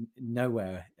I'm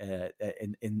nowhere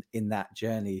in that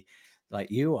journey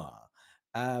like you are.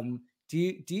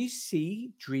 Do you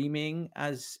see dreaming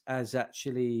as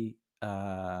actually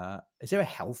is there a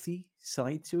healthy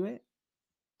side to it?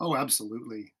 Oh,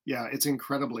 absolutely. Yeah, it's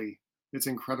incredibly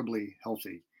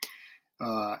healthy.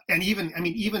 And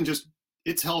even just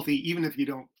it's healthy even if you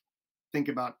don't think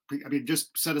about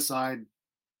just set aside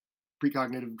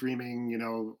precognitive dreaming,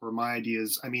 or my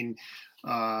ideas.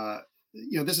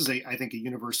 This is I think a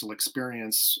universal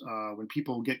experience. When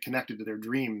people get connected to their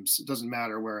dreams, it doesn't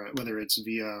matter whether it's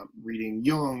via reading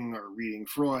Jung or reading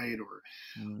Freud or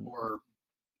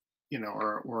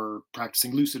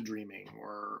practicing lucid dreaming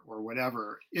or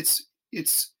whatever. It's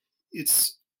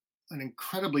an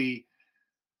incredibly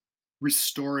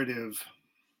restorative.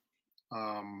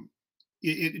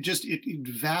 It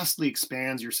vastly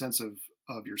expands your sense of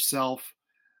yourself,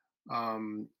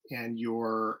 and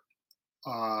your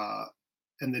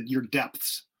your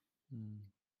depths,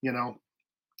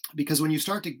 because when you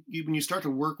start to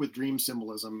work with dream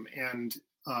symbolism and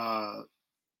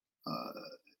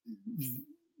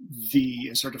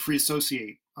start to free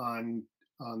associate on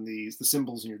the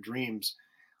symbols in your dreams,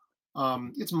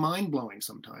 it's mind-blowing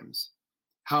sometimes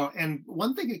how. And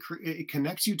one thing it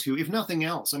connects you to, if nothing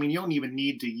else, you don't even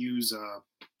need to use a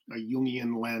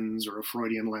Jungian lens or a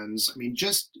Freudian lens.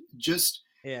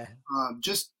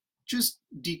 Just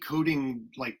decoding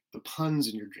like the puns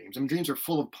in your dreams. Dreams are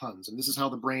full of puns, and this is how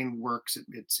the brain works.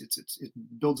 It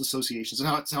builds associations.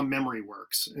 It's how memory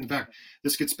works. In fact,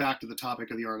 this gets back to the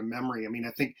topic of the art of memory.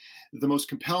 I think the most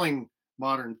compelling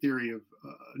modern theory of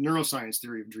neuroscience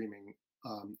theory of dreaming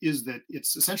is that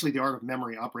it's essentially the art of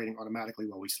memory operating automatically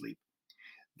while we sleep.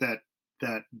 That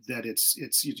it's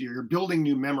you're building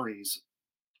new memories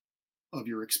of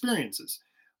your experiences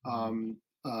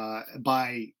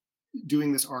by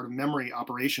doing this art of memory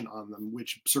operation on them,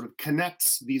 which sort of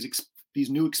connects these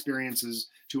new experiences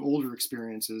to older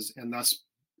experiences, and thus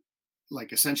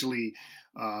like essentially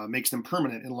makes them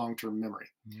permanent in long-term memory.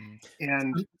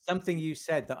 And Something you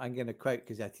said that I'm going to quote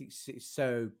because I think it's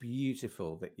so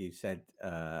beautiful that you said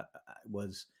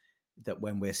was that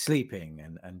when we're sleeping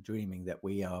and dreaming that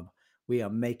we are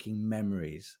making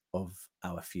memories of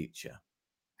our future.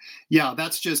 yeah,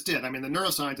 that's just it. I mean, the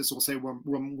neuroscientists will say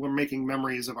we're making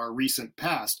memories of our recent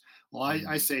past. Well,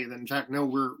 I say that in fact, no,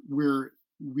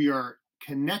 we are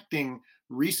connecting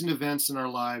recent events in our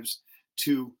lives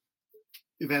to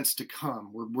events to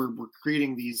come. We're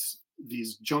creating these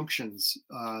junctions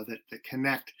that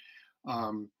connect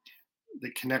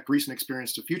recent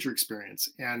experience to future experience.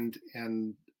 And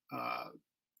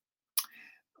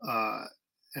I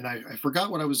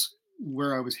forgot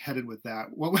where I was headed with that.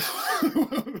 What was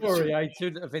Sorry, I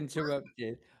shouldn't have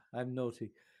interrupted. I'm naughty.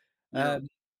 yeah.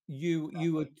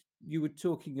 You were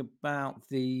talking about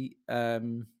the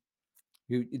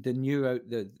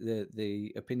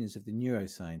the opinions of the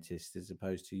neuroscientists as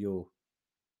opposed to your.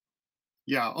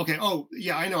 Yeah. Okay. Oh,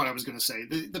 yeah. I know what I was going to say.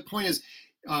 The point is,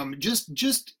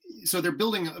 just so they're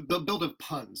building build of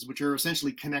puns, which are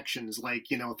essentially connections, like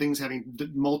things having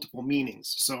multiple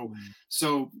meanings. So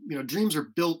dreams are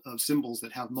built of symbols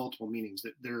that have multiple meanings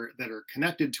that are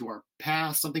connected to our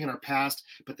past, something in our past,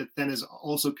 but that then is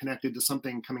also connected to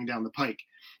something coming down the pike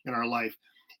in our life.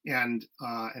 And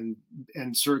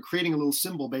sort of creating a little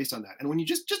symbol based on that. And when you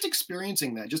just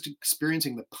experiencing that, just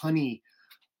experiencing the punny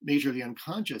nature of the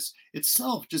unconscious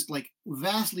itself just like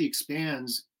vastly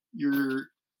expands your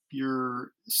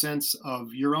sense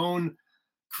of your own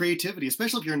creativity,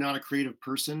 especially if you're not a creative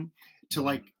person, to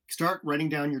like start writing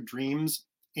down your dreams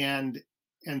and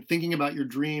thinking about your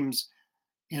dreams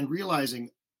and realizing,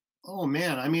 oh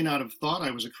man, I may not have thought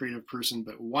I was a creative person,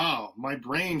 but wow, my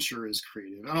brain sure is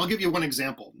creative. And I'll give you one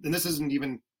example, and this isn't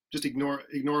even just ignore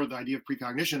the idea of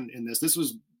precognition in this. This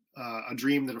was a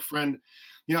dream that a friend,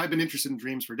 I've been interested in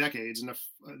dreams for decades, and if,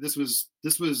 this was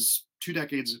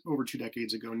over 2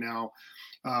 decades ago now,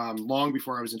 long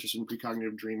before I was interested in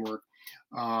precognitive dream work.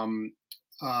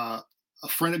 A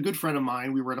good friend of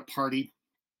mine, we were at a party.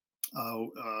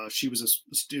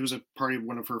 It was a party of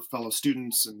one of her fellow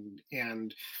students,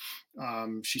 and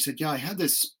she said, "Yeah, I had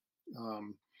this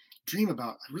dream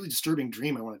about a really disturbing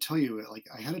dream. I want to tell you. Like,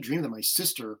 I had a dream that my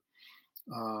sister,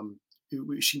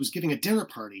 she was giving a dinner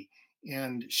party,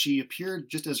 and she appeared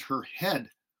just as her head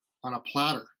on a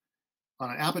platter,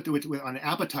 on an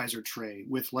appetizer tray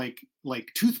with like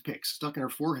toothpicks stuck in her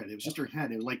forehead. It was just her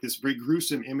head. It was like this very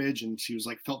gruesome image, and she was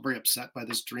like felt very upset by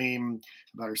this dream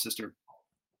about her sister."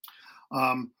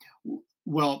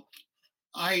 Well,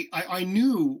 I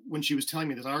knew when she was telling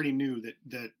me this, I already knew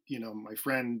that my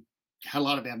friend had a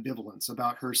lot of ambivalence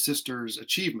about her sister's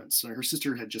achievements. Her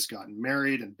sister had just gotten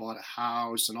married and bought a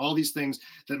house and all these things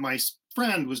that my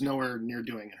friend was nowhere near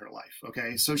doing in her life.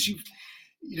 Okay, so she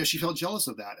felt jealous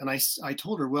of that, and I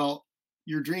told her, well,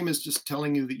 your dream is just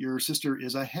telling you that your sister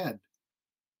is ahead.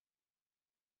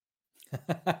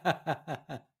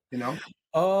 You know.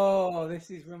 Oh, this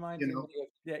is reminding You know. me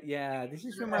of yeah. This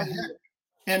is reminding me.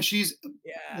 And she's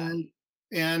Yeah.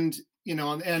 and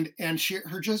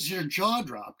her jaw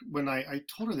dropped when I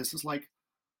told her this. It's like,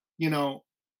 oh,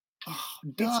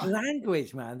 It's duh.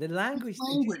 language, man. The language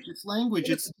thing. It's language.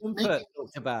 Philippa It's Gilbert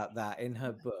talked about that in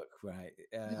her book, right?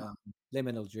 yeah,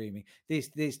 Liminal dreaming. This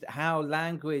how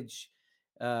language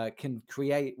can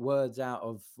create words out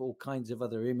of all kinds of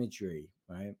other imagery,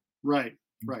 right? right.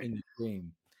 In the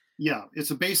dream. Yeah, it's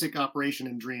a basic operation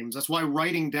in dreams. That's why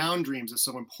writing down dreams is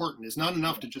so important. It's not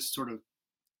enough to just sort of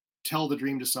tell the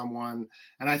dream to someone.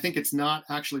 And I think it's not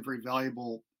actually very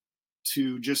valuable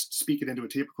to just speak it into a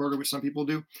tape recorder, which some people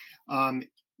do.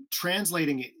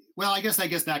 Translating it, well, I guess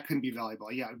that couldn't be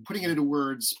valuable. Yeah, putting it into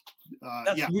words.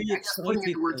 That's Yeah, really I guess putting it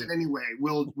into words in any way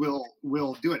will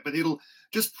do it. But it'll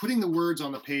just putting the words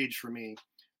on the page for me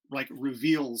like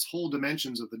reveals whole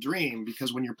dimensions of the dream,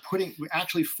 because when you're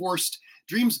actually forced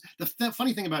dreams, the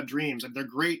funny thing about dreams, they're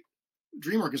great.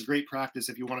 Dream work is great practice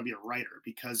if you want to be a writer,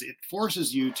 because it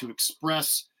forces you to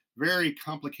express very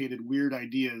complicated, weird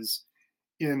ideas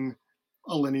in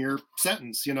a linear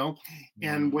sentence,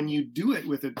 and when you do it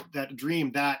with that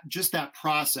dream, that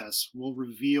process will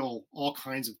reveal all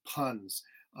kinds of puns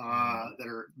that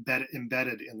are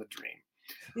embedded in the dream.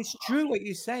 It's true what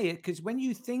you say, because when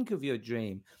you think of your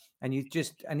dream and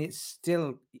it's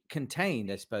still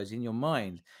contained, I suppose, in your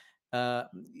mind, Yeah,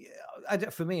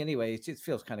 for me anyway, it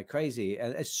feels kind of crazy.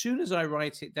 And as soon as I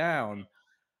write it down,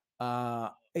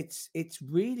 it's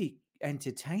really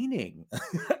entertaining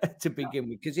to begin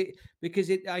with, because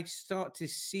it I start to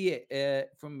see it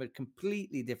from a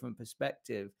completely different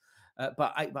perspective.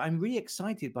 But I'm really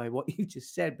excited by what you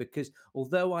just said, because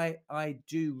although I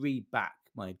do read back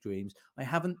my dreams, I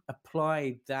haven't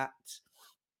applied that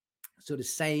sort of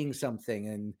saying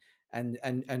something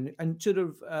and sort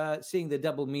of seeing the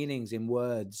double meanings in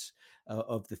words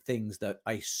of the things that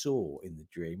I saw in the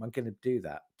dream. I'm going to do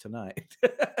that tonight.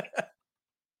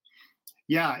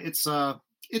 Yeah, it's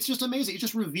just amazing. It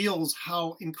just reveals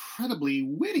how incredibly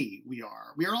witty we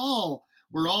are. We're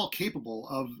all capable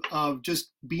of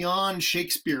just beyond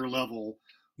Shakespeare level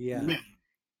Yeah. wit.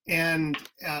 And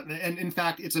in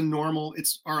fact, it's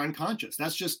our unconscious.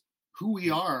 That's just who we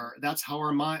are. That's how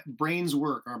our brains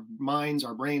work. Our minds,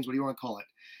 our brains, what do you want to call it?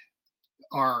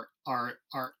 Are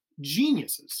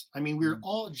geniuses. I mean, we're Mm.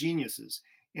 all geniuses,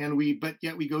 but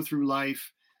yet we go through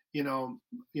life,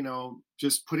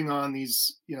 just putting on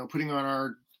putting on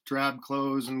our drab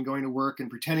clothes and going to work and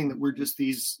pretending that we're just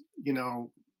these,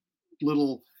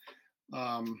 little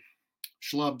um,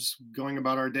 schlubs going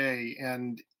about our day,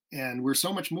 and we're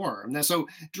so much more. And so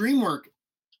dream work,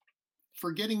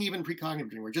 forgetting even precognitive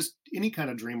dream work, just any kind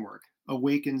of dream work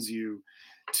awakens you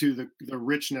to the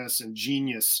richness and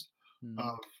genius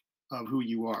Mm. of who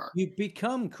you are. You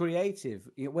become creative,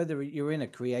 whether you're in a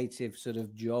creative sort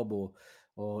of job or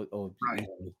Right.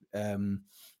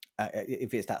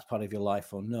 if it's that's part of your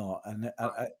life or not. And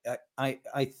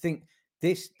I think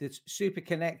this super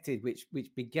connected, which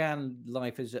began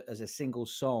life as a single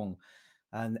song,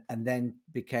 and then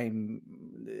became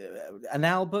an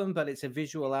album, but it's a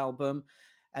visual album,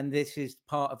 and this is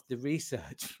part of the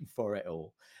research for it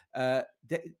all.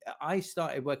 I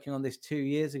started working on this 2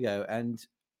 years ago, and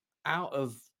out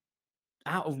of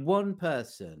one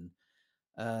person,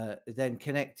 then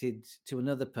connected to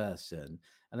another person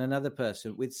and another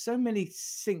person, with so many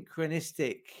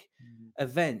synchronistic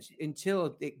events,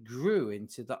 until it grew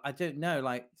into I don't know,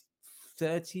 like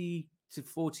 30 to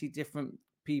 40 different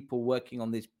people working on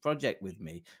this project with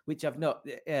me, which I've not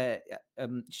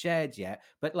shared yet.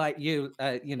 But like you,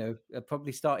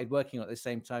 probably started working on at the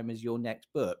same time as your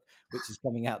next book, which is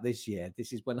coming out this year.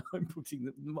 This is when I'm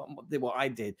putting what I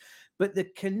did. But the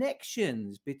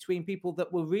connections between people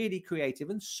that were really creative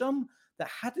and some that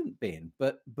hadn't been,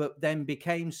 but then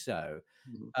became so,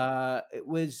 Mhm. it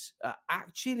was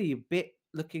actually a bit,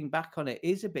 looking back on it,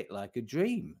 is a bit like a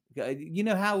dream. You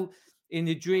know how in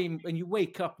a dream, when you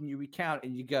wake up and you recount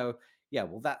and you go, yeah,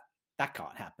 well, that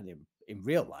can't happen in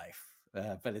real life,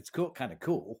 but it's kind of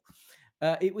cool.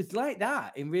 It was like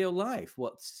that in real life.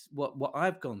 What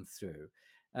I've gone through,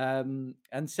 and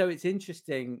so it's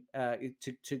interesting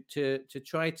to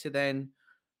try to then,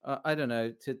 I don't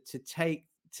know, to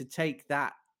take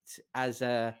that as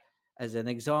an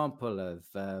example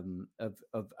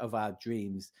of our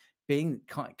dreams being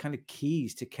kind of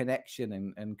keys to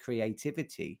connection and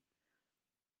creativity.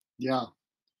 Yeah,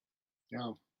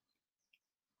 yeah,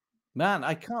 Man,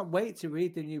 I can't wait to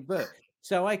read the new book,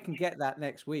 so I can get that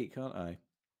next week, can't I?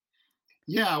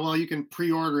 yeah. Well, you can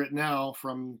pre-order it now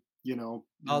from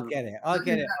I'll your get it. I'll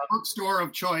get internet it. bookstore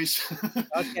of choice.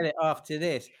 I'll get it after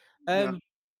this. Yeah, Um,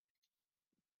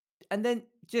 and then,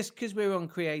 just because we're on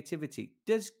creativity,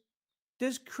 does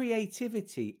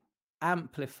creativity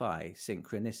amplify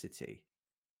synchronicity?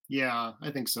 yeah.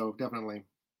 I think so. Definitely.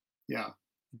 Yeah,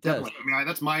 It does. definitely. I mean,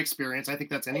 that's my experience. I think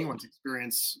that's anyone's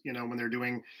experience. When they're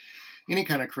doing any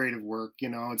kind of creative work.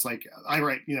 It's like I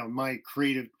write. My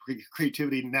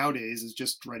creativity nowadays is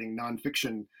just writing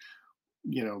nonfiction.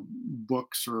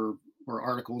 Books or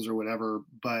articles or whatever.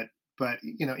 But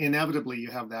inevitably you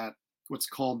have that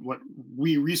what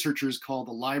we researchers call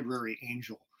the library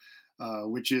angel,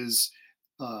 which is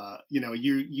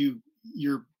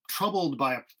you're troubled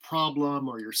by a problem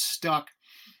or you're stuck,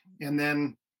 and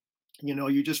then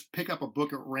you just pick up a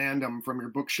book at random from your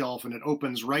bookshelf and it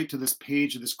opens right to this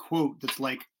page of this quote that's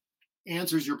like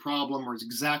answers your problem or is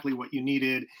exactly what you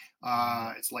needed.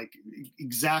 It's like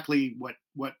exactly what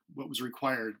was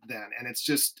required then, and it's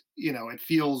just it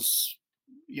feels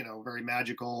very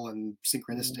magical and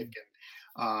synchronistic,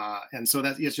 Mm. and so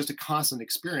that it's just a constant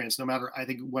experience, no matter I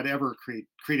think whatever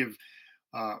creative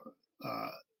uh, uh,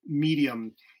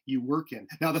 medium you work in.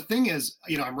 Now the thing is,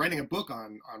 I'm writing a book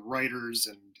on writers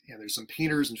and there's some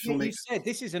painters and Yeah, you filmmakers. said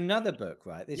this is another book,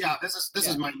 right? Yeah, this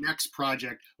Yeah. is my next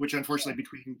project, which unfortunately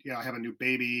between I have a new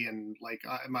baby and like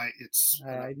it's a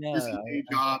I know. busy day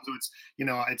job, so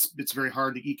it's very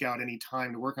hard to eke out any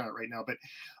time to work on it right now. But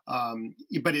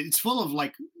it's full of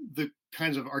like the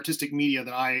kinds of artistic media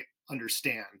that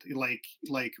understand, like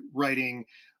writing,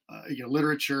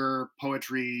 literature,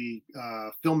 poetry,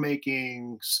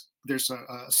 filmmaking. There's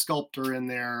a sculptor in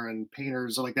there and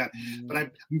painters like that.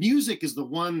 But music is the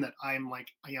one that I'm like,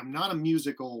 I am not a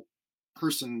musical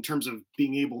person in terms of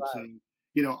being able Right.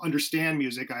 to, understand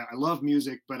music. I love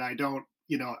music, but I don't,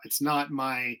 it's not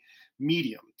my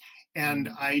medium. And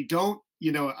I don't,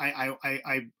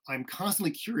 I'm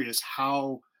constantly curious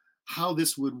how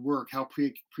this would work, how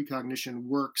precognition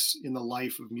works in the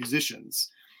life of musicians.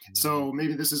 So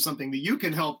maybe this is something that you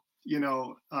can help,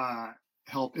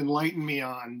 help enlighten me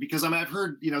on, because I've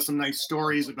heard, some nice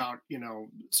stories about,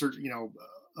 certain,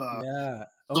 Yeah.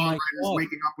 Oh my songwriters God.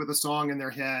 waking up with a song in their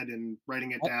head and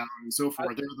writing it down and so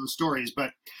forth. There are those stories,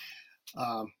 but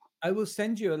I will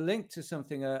send you a link to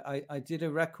something. I did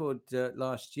a record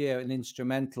last year, an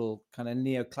instrumental kind of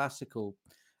neoclassical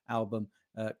album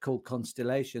called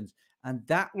Constellations, and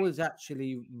that was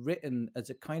actually written as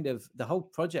a kind of, the whole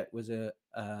project was a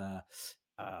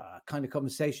kind of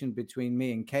conversation between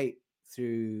me and Kate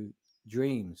through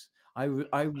dreams. I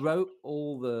wrote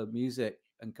all the music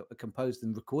and composed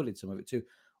and recorded some of it too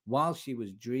while she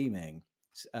was dreaming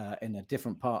in a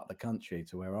different part of the country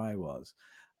to where I was.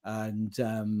 And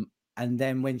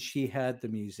then when she heard the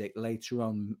music later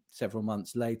on, several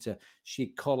months later,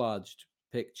 she collaged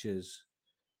pictures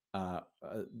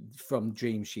from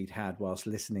dreams she'd had whilst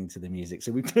listening to the music.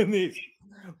 So we've done this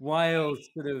wild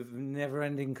sort of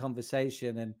never-ending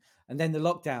conversation, and then the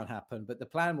lockdown happened. But the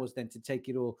plan was then to take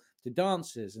it all to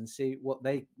dancers and see what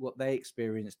they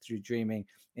experienced through dreaming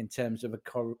in terms of a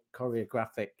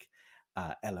choreographic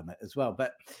element as well.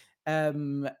 But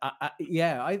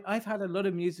I've had a lot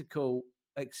of musical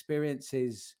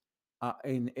experiences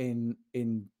in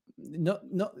not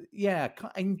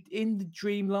in the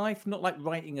dream life, not like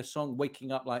writing a song,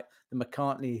 waking up like the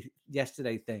McCartney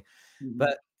Yesterday thing,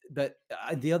 but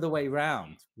the other way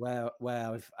around, where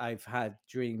I've had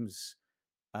dreams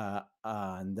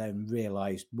and then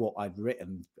realized what I'd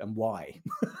written and why.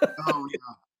 oh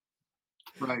yeah,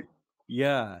 right.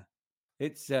 Yeah,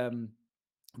 it's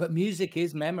but music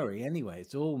is memory anyway.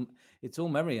 It's all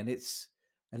memory, and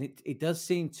it does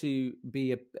seem to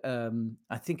be a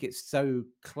I think it's so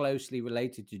closely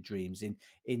related to dreams in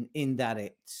that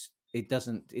it's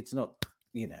not,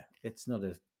 it's not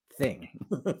a thing.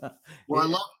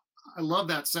 Well, It- I love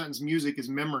that sentence. Music is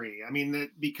memory. I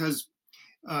mean, because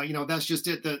that's just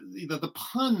it. The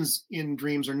puns in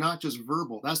dreams are not just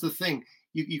verbal. That's the thing.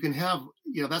 You can have,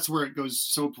 that's where it goes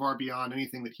so far beyond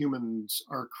anything that humans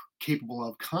are capable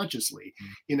of consciously.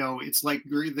 It's like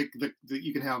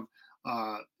you can have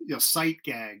sight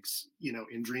gags,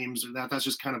 in dreams, or that's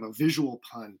just kind of a visual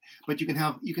pun. But you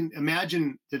can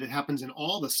imagine that it happens in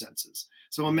all the senses.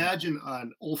 So imagine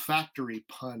an olfactory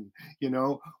pun,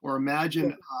 or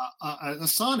imagine a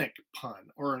sonic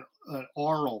pun, or an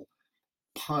oral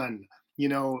pun.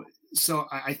 So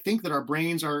I think that our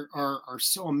brains are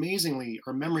so amazingly,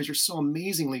 our memories are so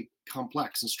amazingly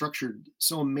complex and structured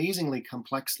so amazingly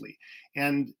complexly,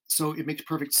 and so it makes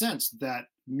perfect sense that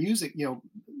music,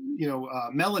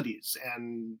 melodies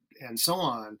and so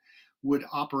on, would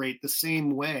operate the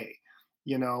same way,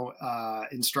 in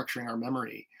structuring our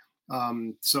memory.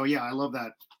 So yeah, I love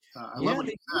that. I love yeah, what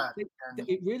you said. And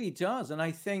it really does, and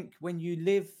I think when you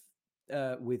live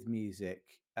with music,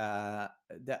 I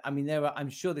mean, I'm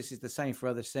sure this is the same for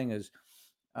other singers.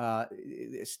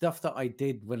 Stuff that I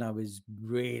did when I was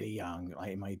really young,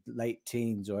 like in my late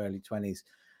teens or early 20s,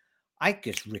 I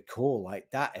just recall like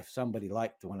that. If somebody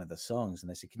liked one of the songs and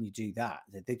they said, "Can you do that?"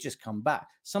 They just come back.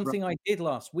 Something I did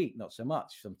last week, not so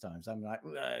much. Sometimes I'm like,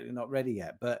 "You're not ready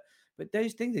yet," but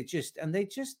those things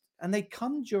they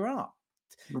conjure up.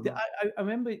 Mhm. I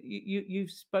remember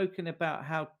you've spoken about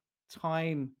how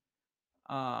time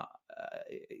uh,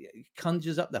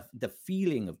 conjures up the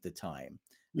feeling of the time,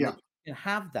 and that Yeah. you can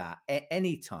have that at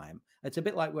any time. It's a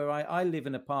bit like where I live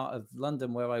in a part of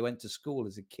London where I went to school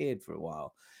as a kid for a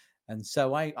while, and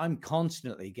so I'm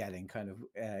constantly getting kind of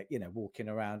walking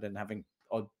around and having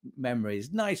odd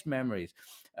memories, nice memories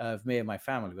of me and my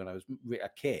family when I was a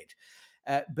kid.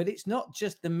 But it's not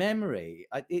just the memory.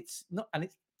 It's not, and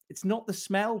it's not the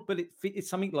smell, but it's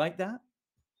something like that.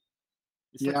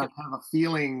 It's Yeah, like kind of a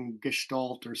feeling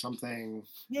gestalt or something.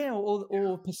 yeah,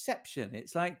 or perception.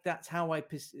 It's like that's how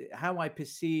how I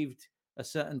perceived a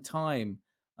certain time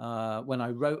when I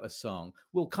wrote a song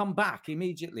will come back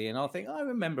immediately, and I'll think, I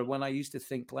remember when I used to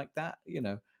think like that.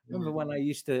 Remember Mm. when I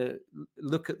used to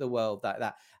look at the world like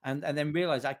that, and then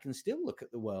realize I can still look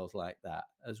at the world like that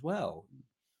as well.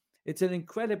 It's an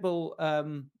incredible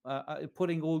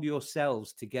putting all your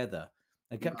selves together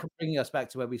and Yeah. bringing us back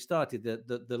to where we started,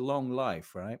 the long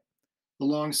life, right? the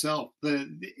long self. The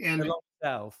And long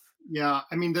self. yeah,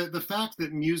 I mean the fact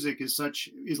that music is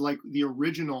like the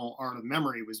original art of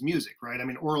memory was music, right? I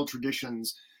mean, oral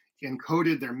traditions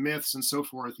encoded their myths and so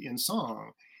forth in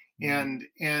song, Mm.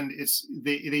 and it's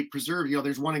they preserve. You know,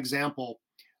 there's one example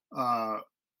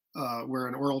uh, where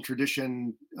an oral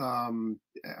tradition,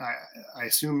 I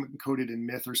assume encoded in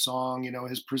myth or song, you know,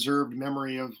 has preserved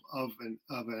memory of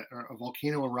a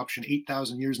volcano eruption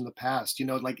 8,000 years in the past. You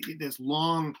know, like this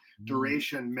long Mm.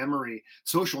 duration memory,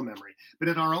 social memory. But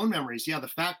in our own memories, yeah, the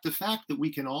fact that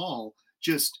we can all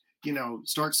just, you know,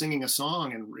 start singing a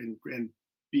song and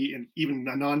be, and even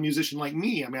a non-musician like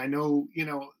me, I mean, I know, you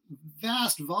know,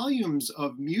 vast volumes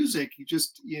of music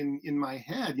just in my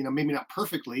head, you know, maybe not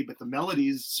perfectly, but the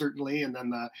melodies certainly, and then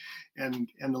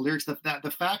the lyrics. That the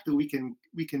fact that we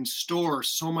can store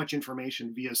so much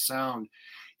information via sound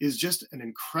is just an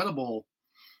incredible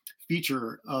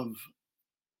feature of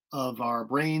our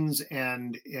brains.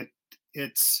 And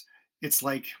it's it's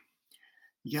like,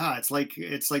 yeah, it's like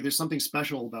there's something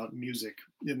special about music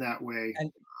in that way.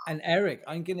 And Eric,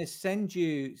 I'm going to send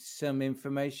you some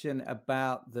information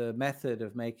about the method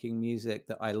of making music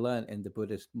that I learned in the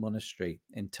Buddhist monastery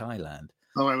in Thailand.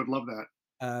 Oh, I would love that.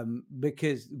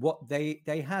 Because what they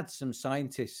had some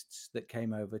scientists that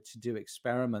came over to do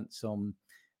experiments on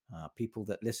people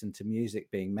that listened to music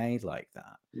being made like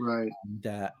that, Right.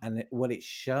 and what it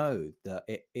showed that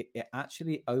it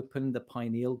actually opened the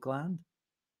pineal gland,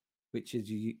 which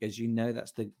is, as you know,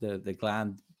 that's the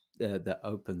gland that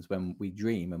opens when we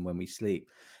dream and when we sleep.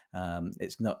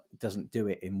 It doesn't do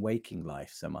it in waking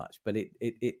life so much, but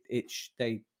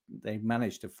they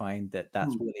managed to find that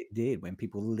that's Hmm. what it did when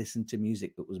people listened to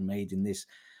music that was made in this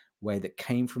way that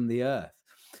came from the earth.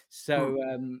 Hmm.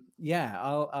 So yeah,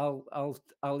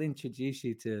 I'll introduce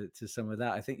you to some of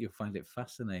that. I think you'll find it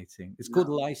fascinating. It's called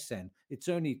Yeah. Lysen. It's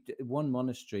only one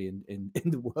monastery in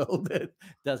the world that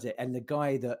does it, and the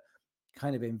guy that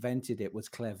kind of invented it was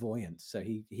clairvoyant. So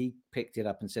he picked it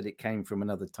up and said it came from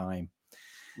another time.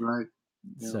 Right.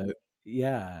 Yeah. So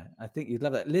yeah, I think you'd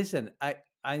love that. Listen,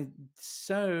 I'm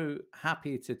so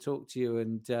happy to talk to you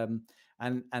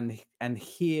and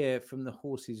hear from the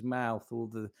horse's mouth all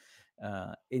the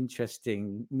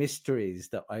interesting mysteries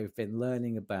that I've been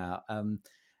learning about.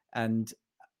 And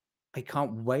I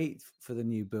can't wait for the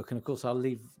new book. And of course, I'll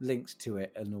leave links to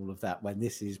it and all of that when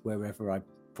this is wherever I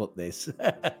put this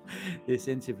this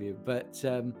interview. But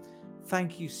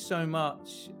thank you so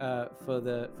much for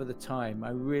the time. I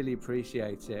really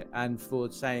appreciate it, and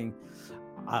for saying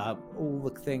all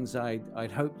the things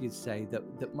I'd hope you'd say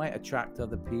that might attract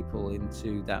other people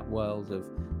into that world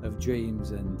of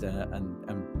dreams and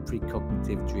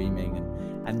precognitive dreaming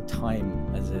and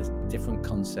time as a different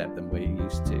concept than we're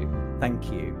used to.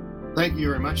 Thank you. Thank you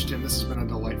very much, Tim. This has been a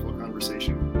delightful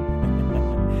conversation.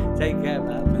 Take care,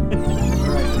 man.